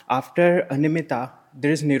after Animita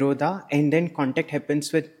there is Nirodha and then contact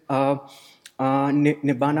happens with Nibbana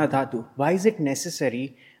Dhatu. Why is it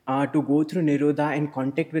necessary to go through Nirodha and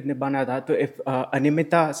contact with Nibbana Dhatu if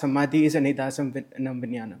Animita Samadhi is Anidasam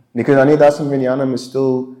Vinyanam? Because Anidasam Vinyanam is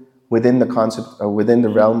still within the concept, within the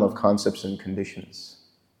realm of concepts and conditions.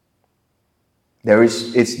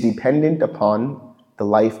 It's dependent upon the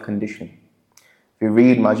life condition. If you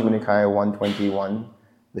read Majjhima Nikaya 121,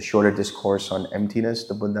 the shorter discourse on emptiness,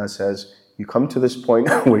 the Buddha says, you come to this point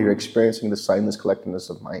where you're experiencing the signless collectedness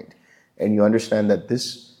of mind, and you understand that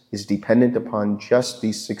this is dependent upon just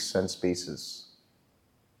these 6 sense bases.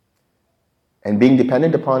 And being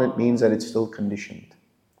dependent upon it means that it's still conditioned.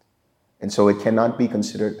 And so it cannot be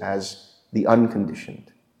considered as the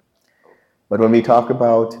unconditioned. But when we talk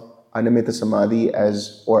about Animitta Samadhi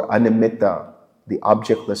or Animitta, the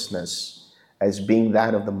objectlessness, as being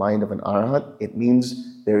that of the mind of an arhat, it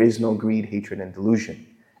means there is no greed, hatred, and delusion.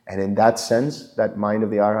 And in that sense, that mind of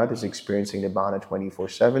the arhat is experiencing Nibbana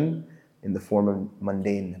 24/7 in the form of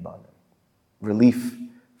mundane Nibbana. Relief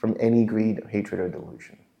from any greed, hatred, or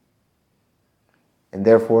delusion. And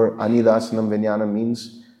therefore, Anidasanam Vinyanam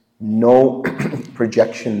means no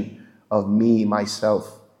projection of me,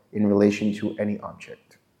 myself, in relation to any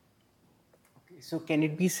object. Okay, so can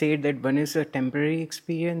it be said that one is a temporary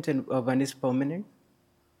experience and one is permanent?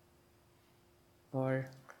 Or...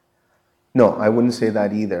 No, I wouldn't say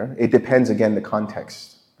that either. It depends, again, the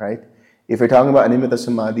context, right? If you're talking about Animitta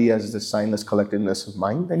Samadhi as the signless collectedness of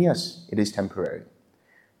mind, then yes, it is temporary.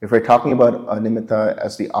 If we're talking about Animitta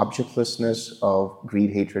as the objectlessness of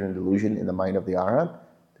greed, hatred, and delusion in the mind of the arhat,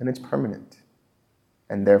 then it's permanent.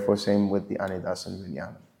 And therefore, same with the Anidasan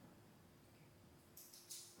Vinyanam.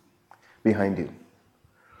 Behind you.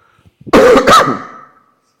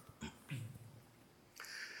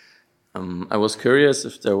 I was curious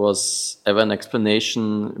if there was ever an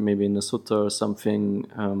explanation, maybe in a sutta or something,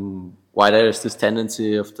 why there is this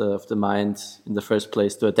tendency of the mind in the first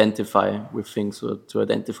place to identify with things or to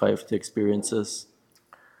identify with the experiences.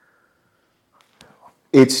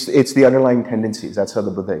 It's the underlying tendencies. That's how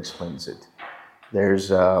the Buddha explains it. There's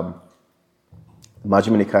Majjhima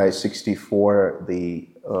Nikaya 64, the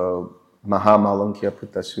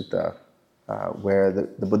Mahamalunkyaputta Sutta, where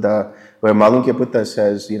the Buddha, where Malunkyaputta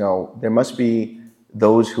says, there must be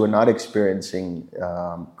those who are not experiencing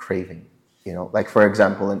craving. Like for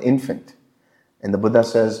example, an infant. And the Buddha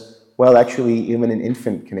says, well, actually, even an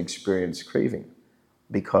infant can experience craving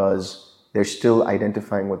because they're still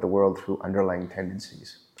identifying with the world through underlying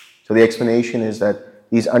tendencies. So the explanation is that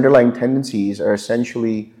these underlying tendencies are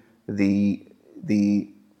essentially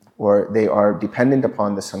or they are dependent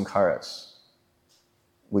upon the sankharas,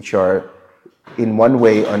 which are in one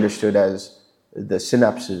way understood as the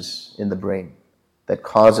synapses in the brain that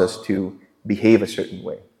cause us to behave a certain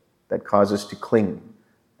way, that cause us to cling,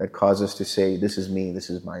 that cause us to say, this is me, this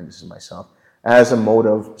is mine, this is myself, as a mode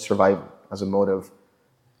of survival, as a mode of,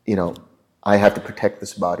 I have to protect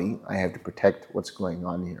this body, I have to protect what's going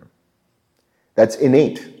on here. That's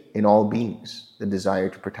innate in all beings, the desire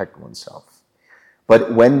to protect oneself.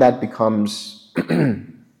 But when that becomes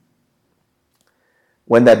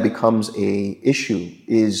a issue,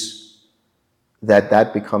 is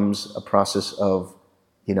that becomes a process of,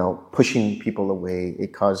 pushing people away.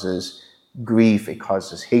 It causes grief, it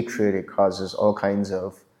causes hatred, it causes all kinds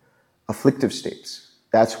of afflictive states.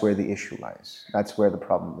 That's where the issue lies. That's where the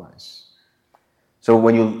problem lies. So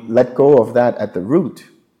when you let go of that at the root,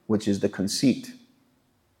 which is the conceit,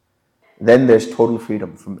 then there's total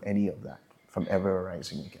freedom from any of that, from ever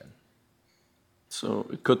arising again. So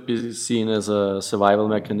it could be seen as a survival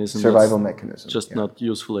mechanism. Survival mechanism. Just not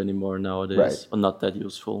useful anymore nowadays, right. Or not that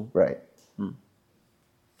useful. Right. Okay.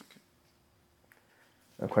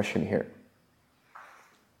 A question here.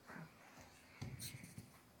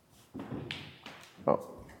 Oh.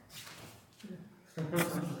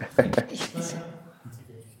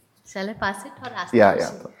 Shall I pass it or ask?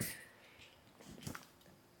 Yeah.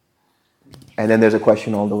 And then there's a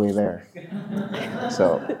question all the way there.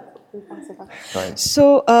 So. Right.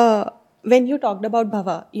 So, when you talked about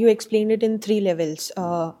bhava, you explained it in 3 levels.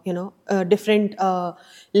 Different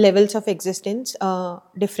levels of existence,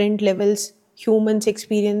 different levels humans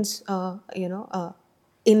experience.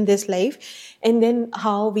 In this life, and then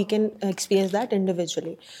how we can experience that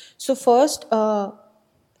individually. So first, based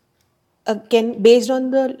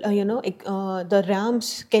on the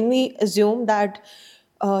realms, can we assume that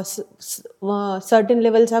certain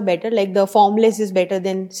levels are better, like the formless is better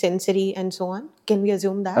than sensory and so on? Can we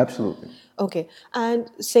assume that? Absolutely. Okay. And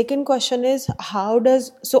second question is,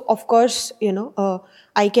 so of course,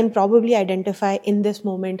 I can probably identify in this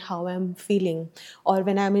moment how I'm feeling, or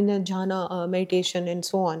when I'm in a jhana meditation and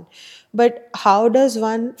so on. But how does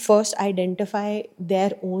one first identify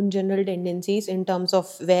their own general tendencies in terms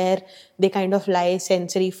of where they kind of lie,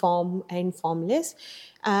 sensory, form and formless?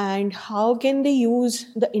 And how can they use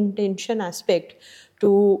the intention aspect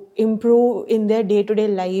to improve in their day-to-day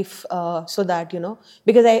life, so that,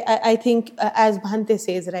 because I think, as Bhante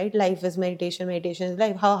says, right, life is meditation, meditation is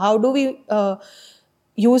life. How do we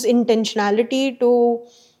use intentionality to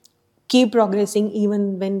keep progressing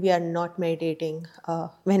even when we are not meditating,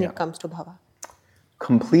 when it comes to bhava?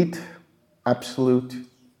 Complete, absolute,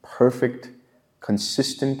 perfect,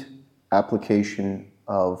 consistent application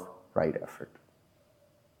of right effort.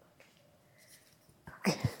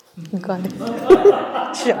 Okay. Got it.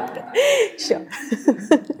 Sure.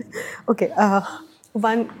 Okay.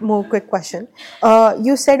 One more quick question.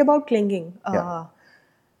 You said about clinging.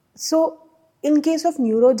 So, in case of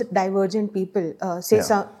neurodivergent people,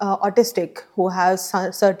 some autistic who has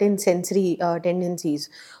certain sensory tendencies,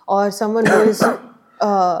 or someone who is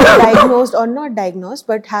diagnosed or not diagnosed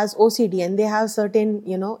but has OCD, and they have certain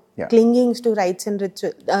clingings to rites and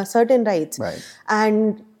certain rites, right.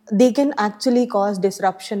 And they can actually cause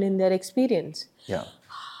disruption in their experience. Yeah.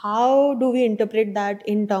 How do we interpret that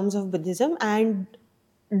in terms of Buddhism? And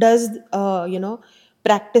does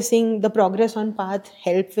practicing the progress on path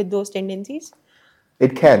help with those tendencies?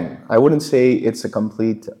 It can. I wouldn't say it's a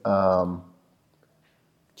complete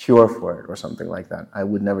cure for it or something like that. I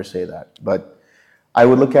would never say that. But I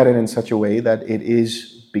would look at it in such a way that it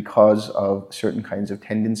is because of certain kinds of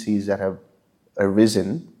tendencies that have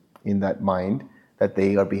arisen in that mind that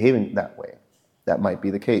they are behaving that way. That might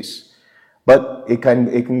be the case. But it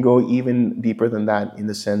can go even deeper than that, in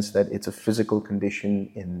the sense that it's a physical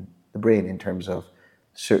condition in the brain in terms of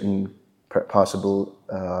certain possible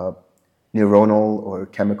neuronal or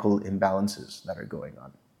chemical imbalances that are going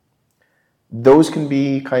on. Those can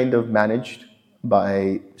be kind of managed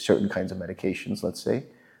by certain kinds of medications, let's say,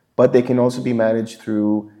 but they can also be managed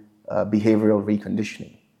through behavioral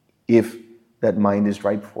reconditioning, if that mind is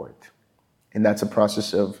ripe for it. And that's a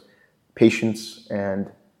process of patience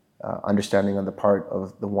and understanding on the part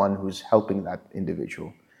of the one who's helping that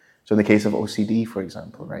individual. So in the case of OCD, for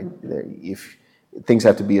example, right, if things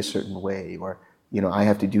have to be a certain way, or I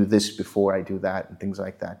have to do this before I do that, and things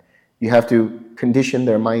like that, you have to condition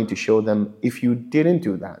their mind to show them, if you didn't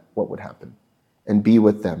do that, what would happen, and be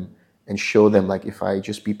with them and show them, like, if I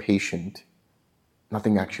just be patient,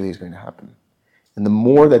 nothing actually is going to happen. And the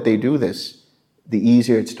more that they do this, the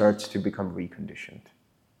easier it starts to become reconditioned.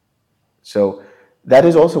 So that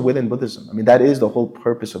is also within Buddhism. I mean, that is the whole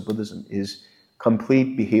purpose of Buddhism, is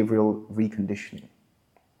complete behavioral reconditioning.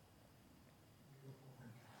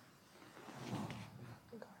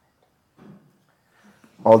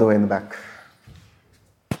 All the way in the back.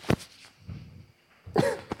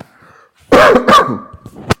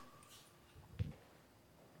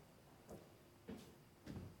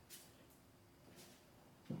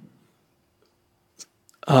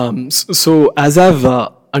 So as I've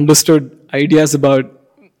understood ideas about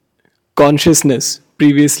consciousness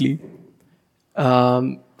previously,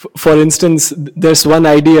 for instance, there's one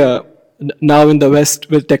idea now in the West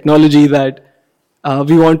with technology that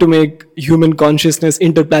we want to make human consciousness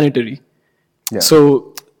interplanetary. Yeah.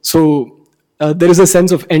 So there is a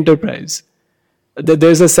sense of enterprise.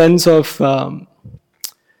 There's a sense of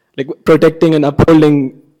like protecting and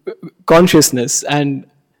upholding consciousness, and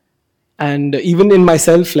even in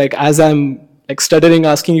myself, like as I'm like stuttering,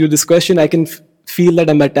 asking you this question, I can feel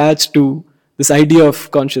that I'm attached to this idea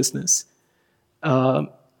of consciousness.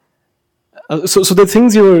 So the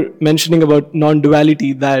things you were mentioning about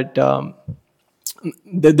non-duality, that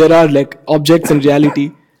there are like objects in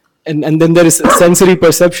reality, and then there is sensory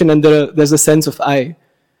perception, and there's a sense of I.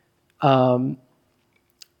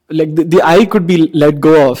 Like the I could be let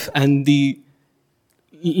go of, and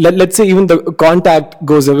let's say even the contact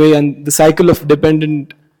goes away, and the cycle of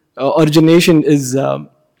dependent origination is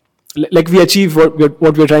like we achieve what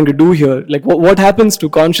we're trying to do here. Like what happens to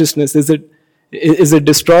consciousness? Is it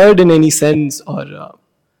destroyed in any sense, or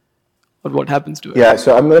what happens to it? Yeah,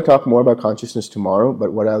 so I'm going to talk more about consciousness tomorrow,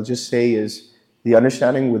 but what I'll just say is the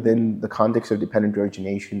understanding within the context of dependent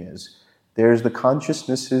origination is there's the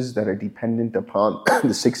consciousnesses that are dependent upon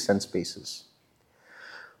the six sense bases.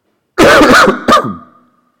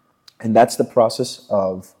 And that's the process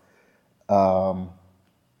of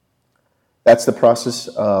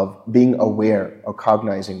being aware or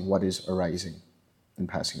cognizing what is arising and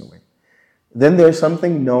passing away. Then there's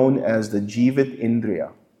something known as the Jivat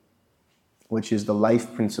Indriya, which is the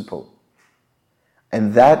life principle.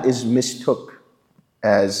 And that is mistook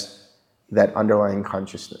as that underlying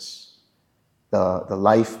consciousness. The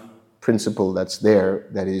life principle that's there,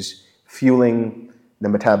 that is fueling the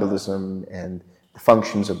metabolism and the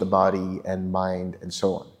functions of the body and mind and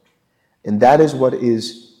so on. And that is what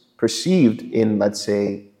is perceived in, let's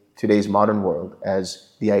say, today's modern world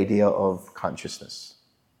as the idea of consciousness.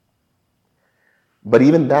 But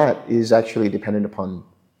even that is actually dependent upon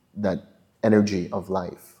that energy of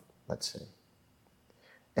life, let's say.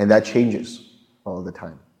 And that changes all the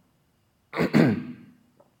time.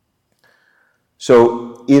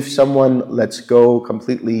 So if someone lets go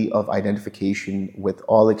completely of identification with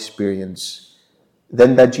all experience,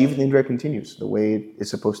 then that Jivat Indriya continues the way it's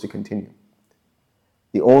supposed to continue.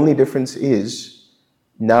 The only difference is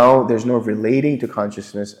now there's no relating to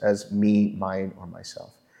consciousness as me, mine, or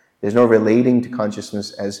myself. There's no relating to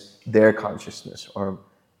consciousness as their consciousness, or,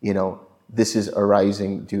 this is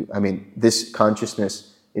arising this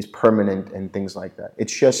consciousness is permanent and things like that.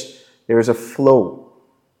 It's just, there is a flow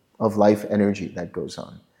of life energy that goes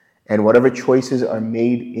on. And whatever choices are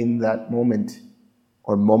made in that moment,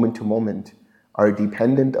 or moment to moment, are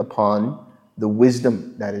dependent upon the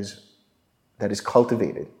wisdom that is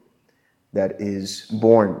cultivated, that is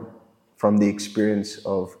born from the experience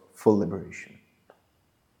of full liberation.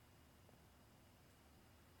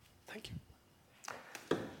 Thank you.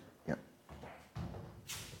 Yeah.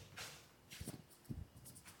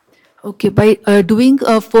 Okay, by doing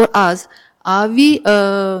 4 hours, are we,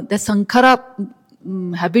 the Sankhara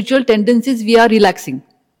habitual tendencies, we are relaxing?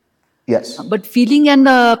 Yes. But feeling and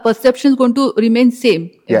perception is going to remain same.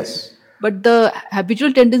 Yes. But the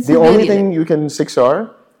habitual tendency. The only thing you can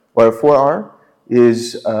 6R or 4R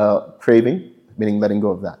is craving, meaning letting go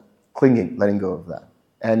of that. Clinging, letting go of that.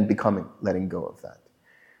 And becoming, letting go of that.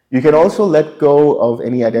 You can also let go of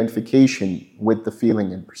any identification with the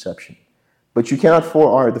feeling and perception. But you cannot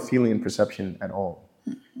 4R the feeling and perception at all.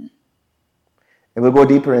 Mm-hmm. And we'll go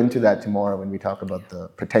deeper into that tomorrow when we talk about the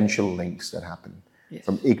potential links that happen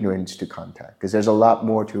from ignorance to contact. Because there's a lot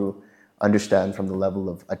more to understand from the level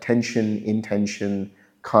of attention, intention,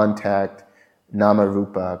 contact, nama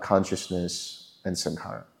rupa, consciousness, and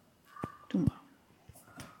sankhara. Tomorrow.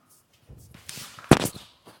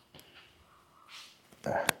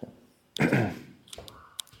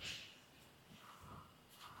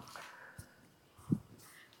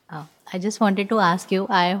 I just wanted to ask you,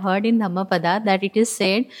 I heard in Dhammapada that it is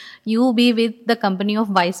said, you be with the company of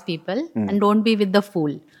wise people and don't be with the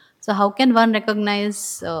fool. So how can one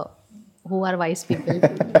recognize who are wise people?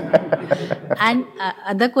 And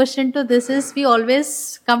other question to this is, we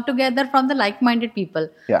always come together from the like-minded people.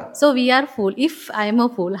 Yeah. So we are fool. If I am a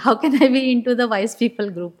fool, how can I be into the wise people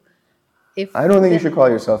group? If I don't think you should call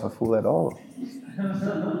yourself a fool at all.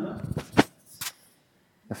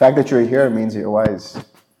 The fact that you're here means you're wise.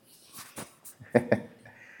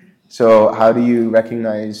 So how do you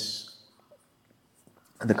recognize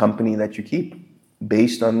the company that you keep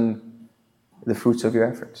based on the fruits of your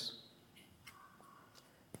efforts?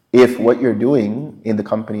 If what you're doing in the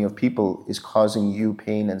company of people is causing you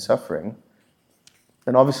pain and suffering,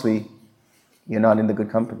 then obviously you're not in the good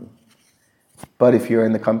company. But if you're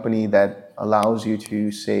in the company that allows you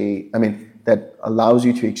to that allows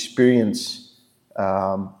you to experience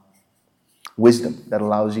wisdom, that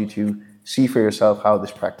allows you to see for yourself how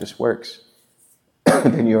this practice works,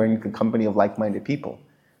 then you're in the company of like-minded people.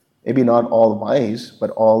 Maybe not all wise,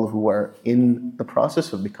 but all who are in the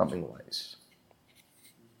process of becoming wise.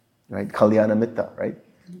 Right? Kalyana mitta, right?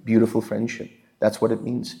 Beautiful friendship. That's what it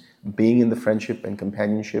means. Being in the friendship and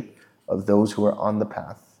companionship of those who are on the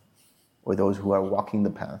path, or those who are walking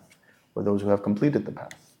the path, or those who have completed the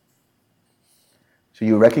path. So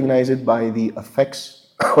you recognize it by the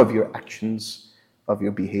effects of your actions, of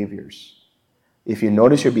your behaviors. If you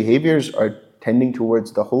notice your behaviors are tending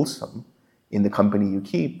towards the wholesome in the company you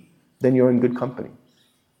keep, then you're in good company.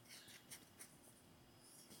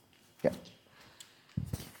 Yeah.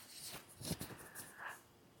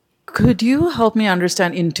 Could you help me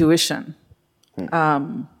understand intuition?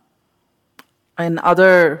 In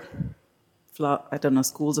other,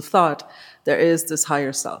 schools of thought, there is this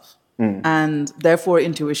higher self. And therefore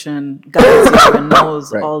intuition guides you and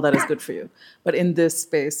knows Right. all that is good for you. But in this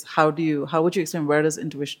space, how would you explain, where does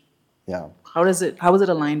intuition, how is it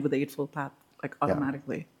aligned with the Eightfold Path, like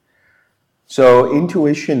automatically? So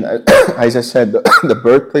intuition, as I said, the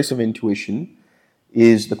birthplace of intuition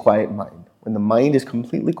is the quiet mind. When the mind is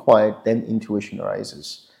completely quiet, then intuition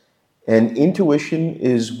arises. And intuition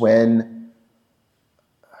is when,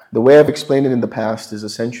 the way I've explained it in the past is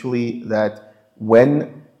essentially that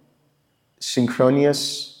when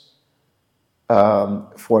synchronous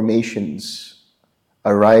formations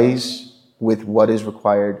arise with what is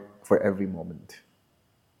required for every moment.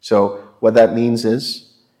 So what that means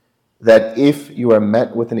is that if you are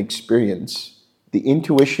met with an experience, the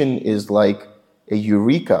intuition is like a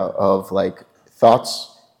eureka of like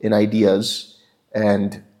thoughts and ideas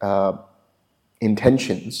and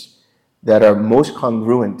intentions that are most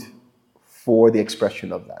congruent for the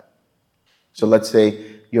expression of that. So let's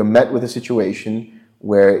say you're met with a situation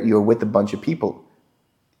where you're with a bunch of people.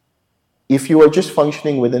 If you are just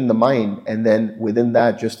functioning within the mind and then within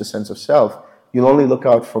that just a sense of self, you'll only look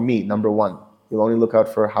out for me, number one. You'll only look out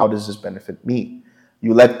for how does this benefit me.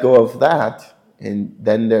 You let go of that and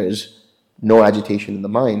then there's no agitation in the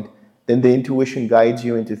mind. Then the intuition guides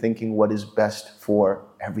you into thinking what is best for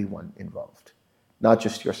everyone involved, not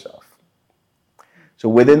just yourself. So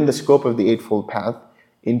within the scope of the Eightfold Path,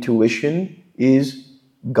 intuition is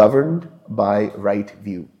governed by right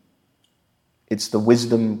view. It's the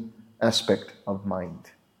wisdom aspect of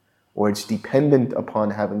mind, or it's dependent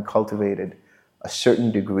upon having cultivated a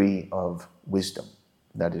certain degree of wisdom.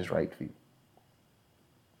 That is right view.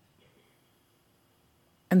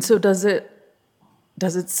 And so does it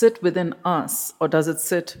sit within us, or does it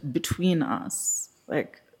sit between us?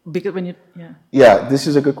 Like, because when you, Yeah, this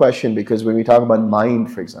is a good question, because when we talk about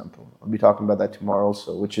mind, for example, we'll be talking about that tomorrow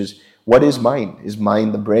also, which is, what is mind? Is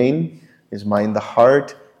mind the brain? Is mind the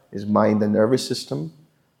heart? Is mind the nervous system?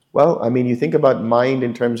 Well, I mean, you think about mind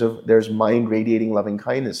in terms of there's mind radiating loving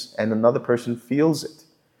kindness, and another person feels it.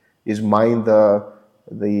 Is mind the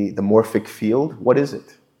morphic field? What is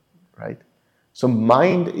it, right? So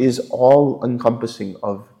mind is all encompassing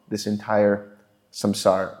of this entire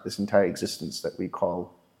samsara, this entire existence that we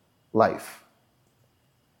call life.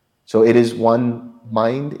 So it is one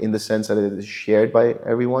mind in the sense that it is shared by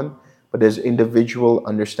everyone, but there's individual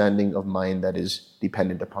understanding of mind that is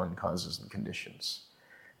dependent upon causes and conditions.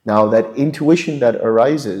 Now, that intuition that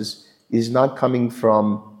arises is not coming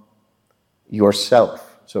from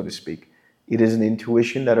yourself, so to speak. It is an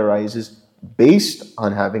intuition that arises based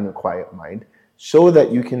on having a quiet mind so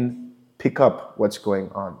that you can pick up what's going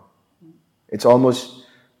on. It's almost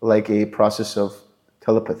like a process of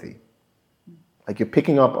telepathy. Like you're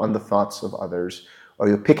picking up on the thoughts of others, or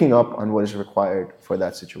you're picking up on what is required for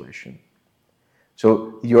that situation.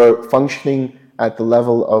 So you're functioning at the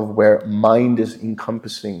level of where mind is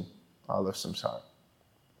encompassing all of samsara.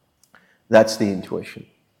 That's the intuition.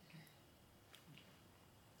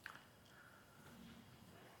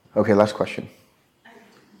 Okay, last question.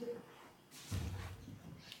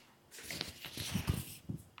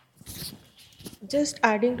 Just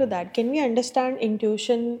adding to that, can we understand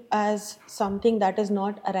intuition as something that is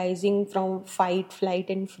not arising from fight, flight,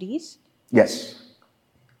 and freeze? Yes.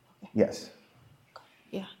 Yes.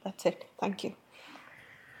 Yeah, that's it. Thank you.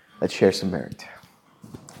 Let's share some merit.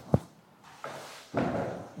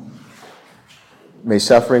 May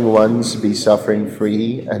suffering ones be suffering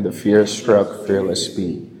free, and the fear-struck fearless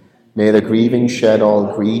be. May the grieving shed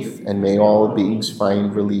all grief, and may all beings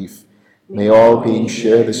find relief. May all beings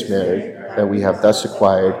share this merit that we have thus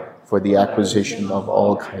acquired for the acquisition of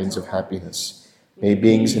all kinds of happiness. May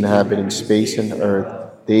beings inhabiting space and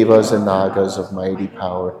earth, devas and nagas of mighty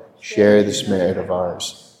power, share this merit of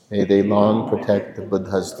ours. May they long protect the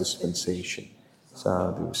Buddha's dispensation.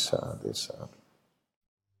 Sadhu, sadhu, sadhu.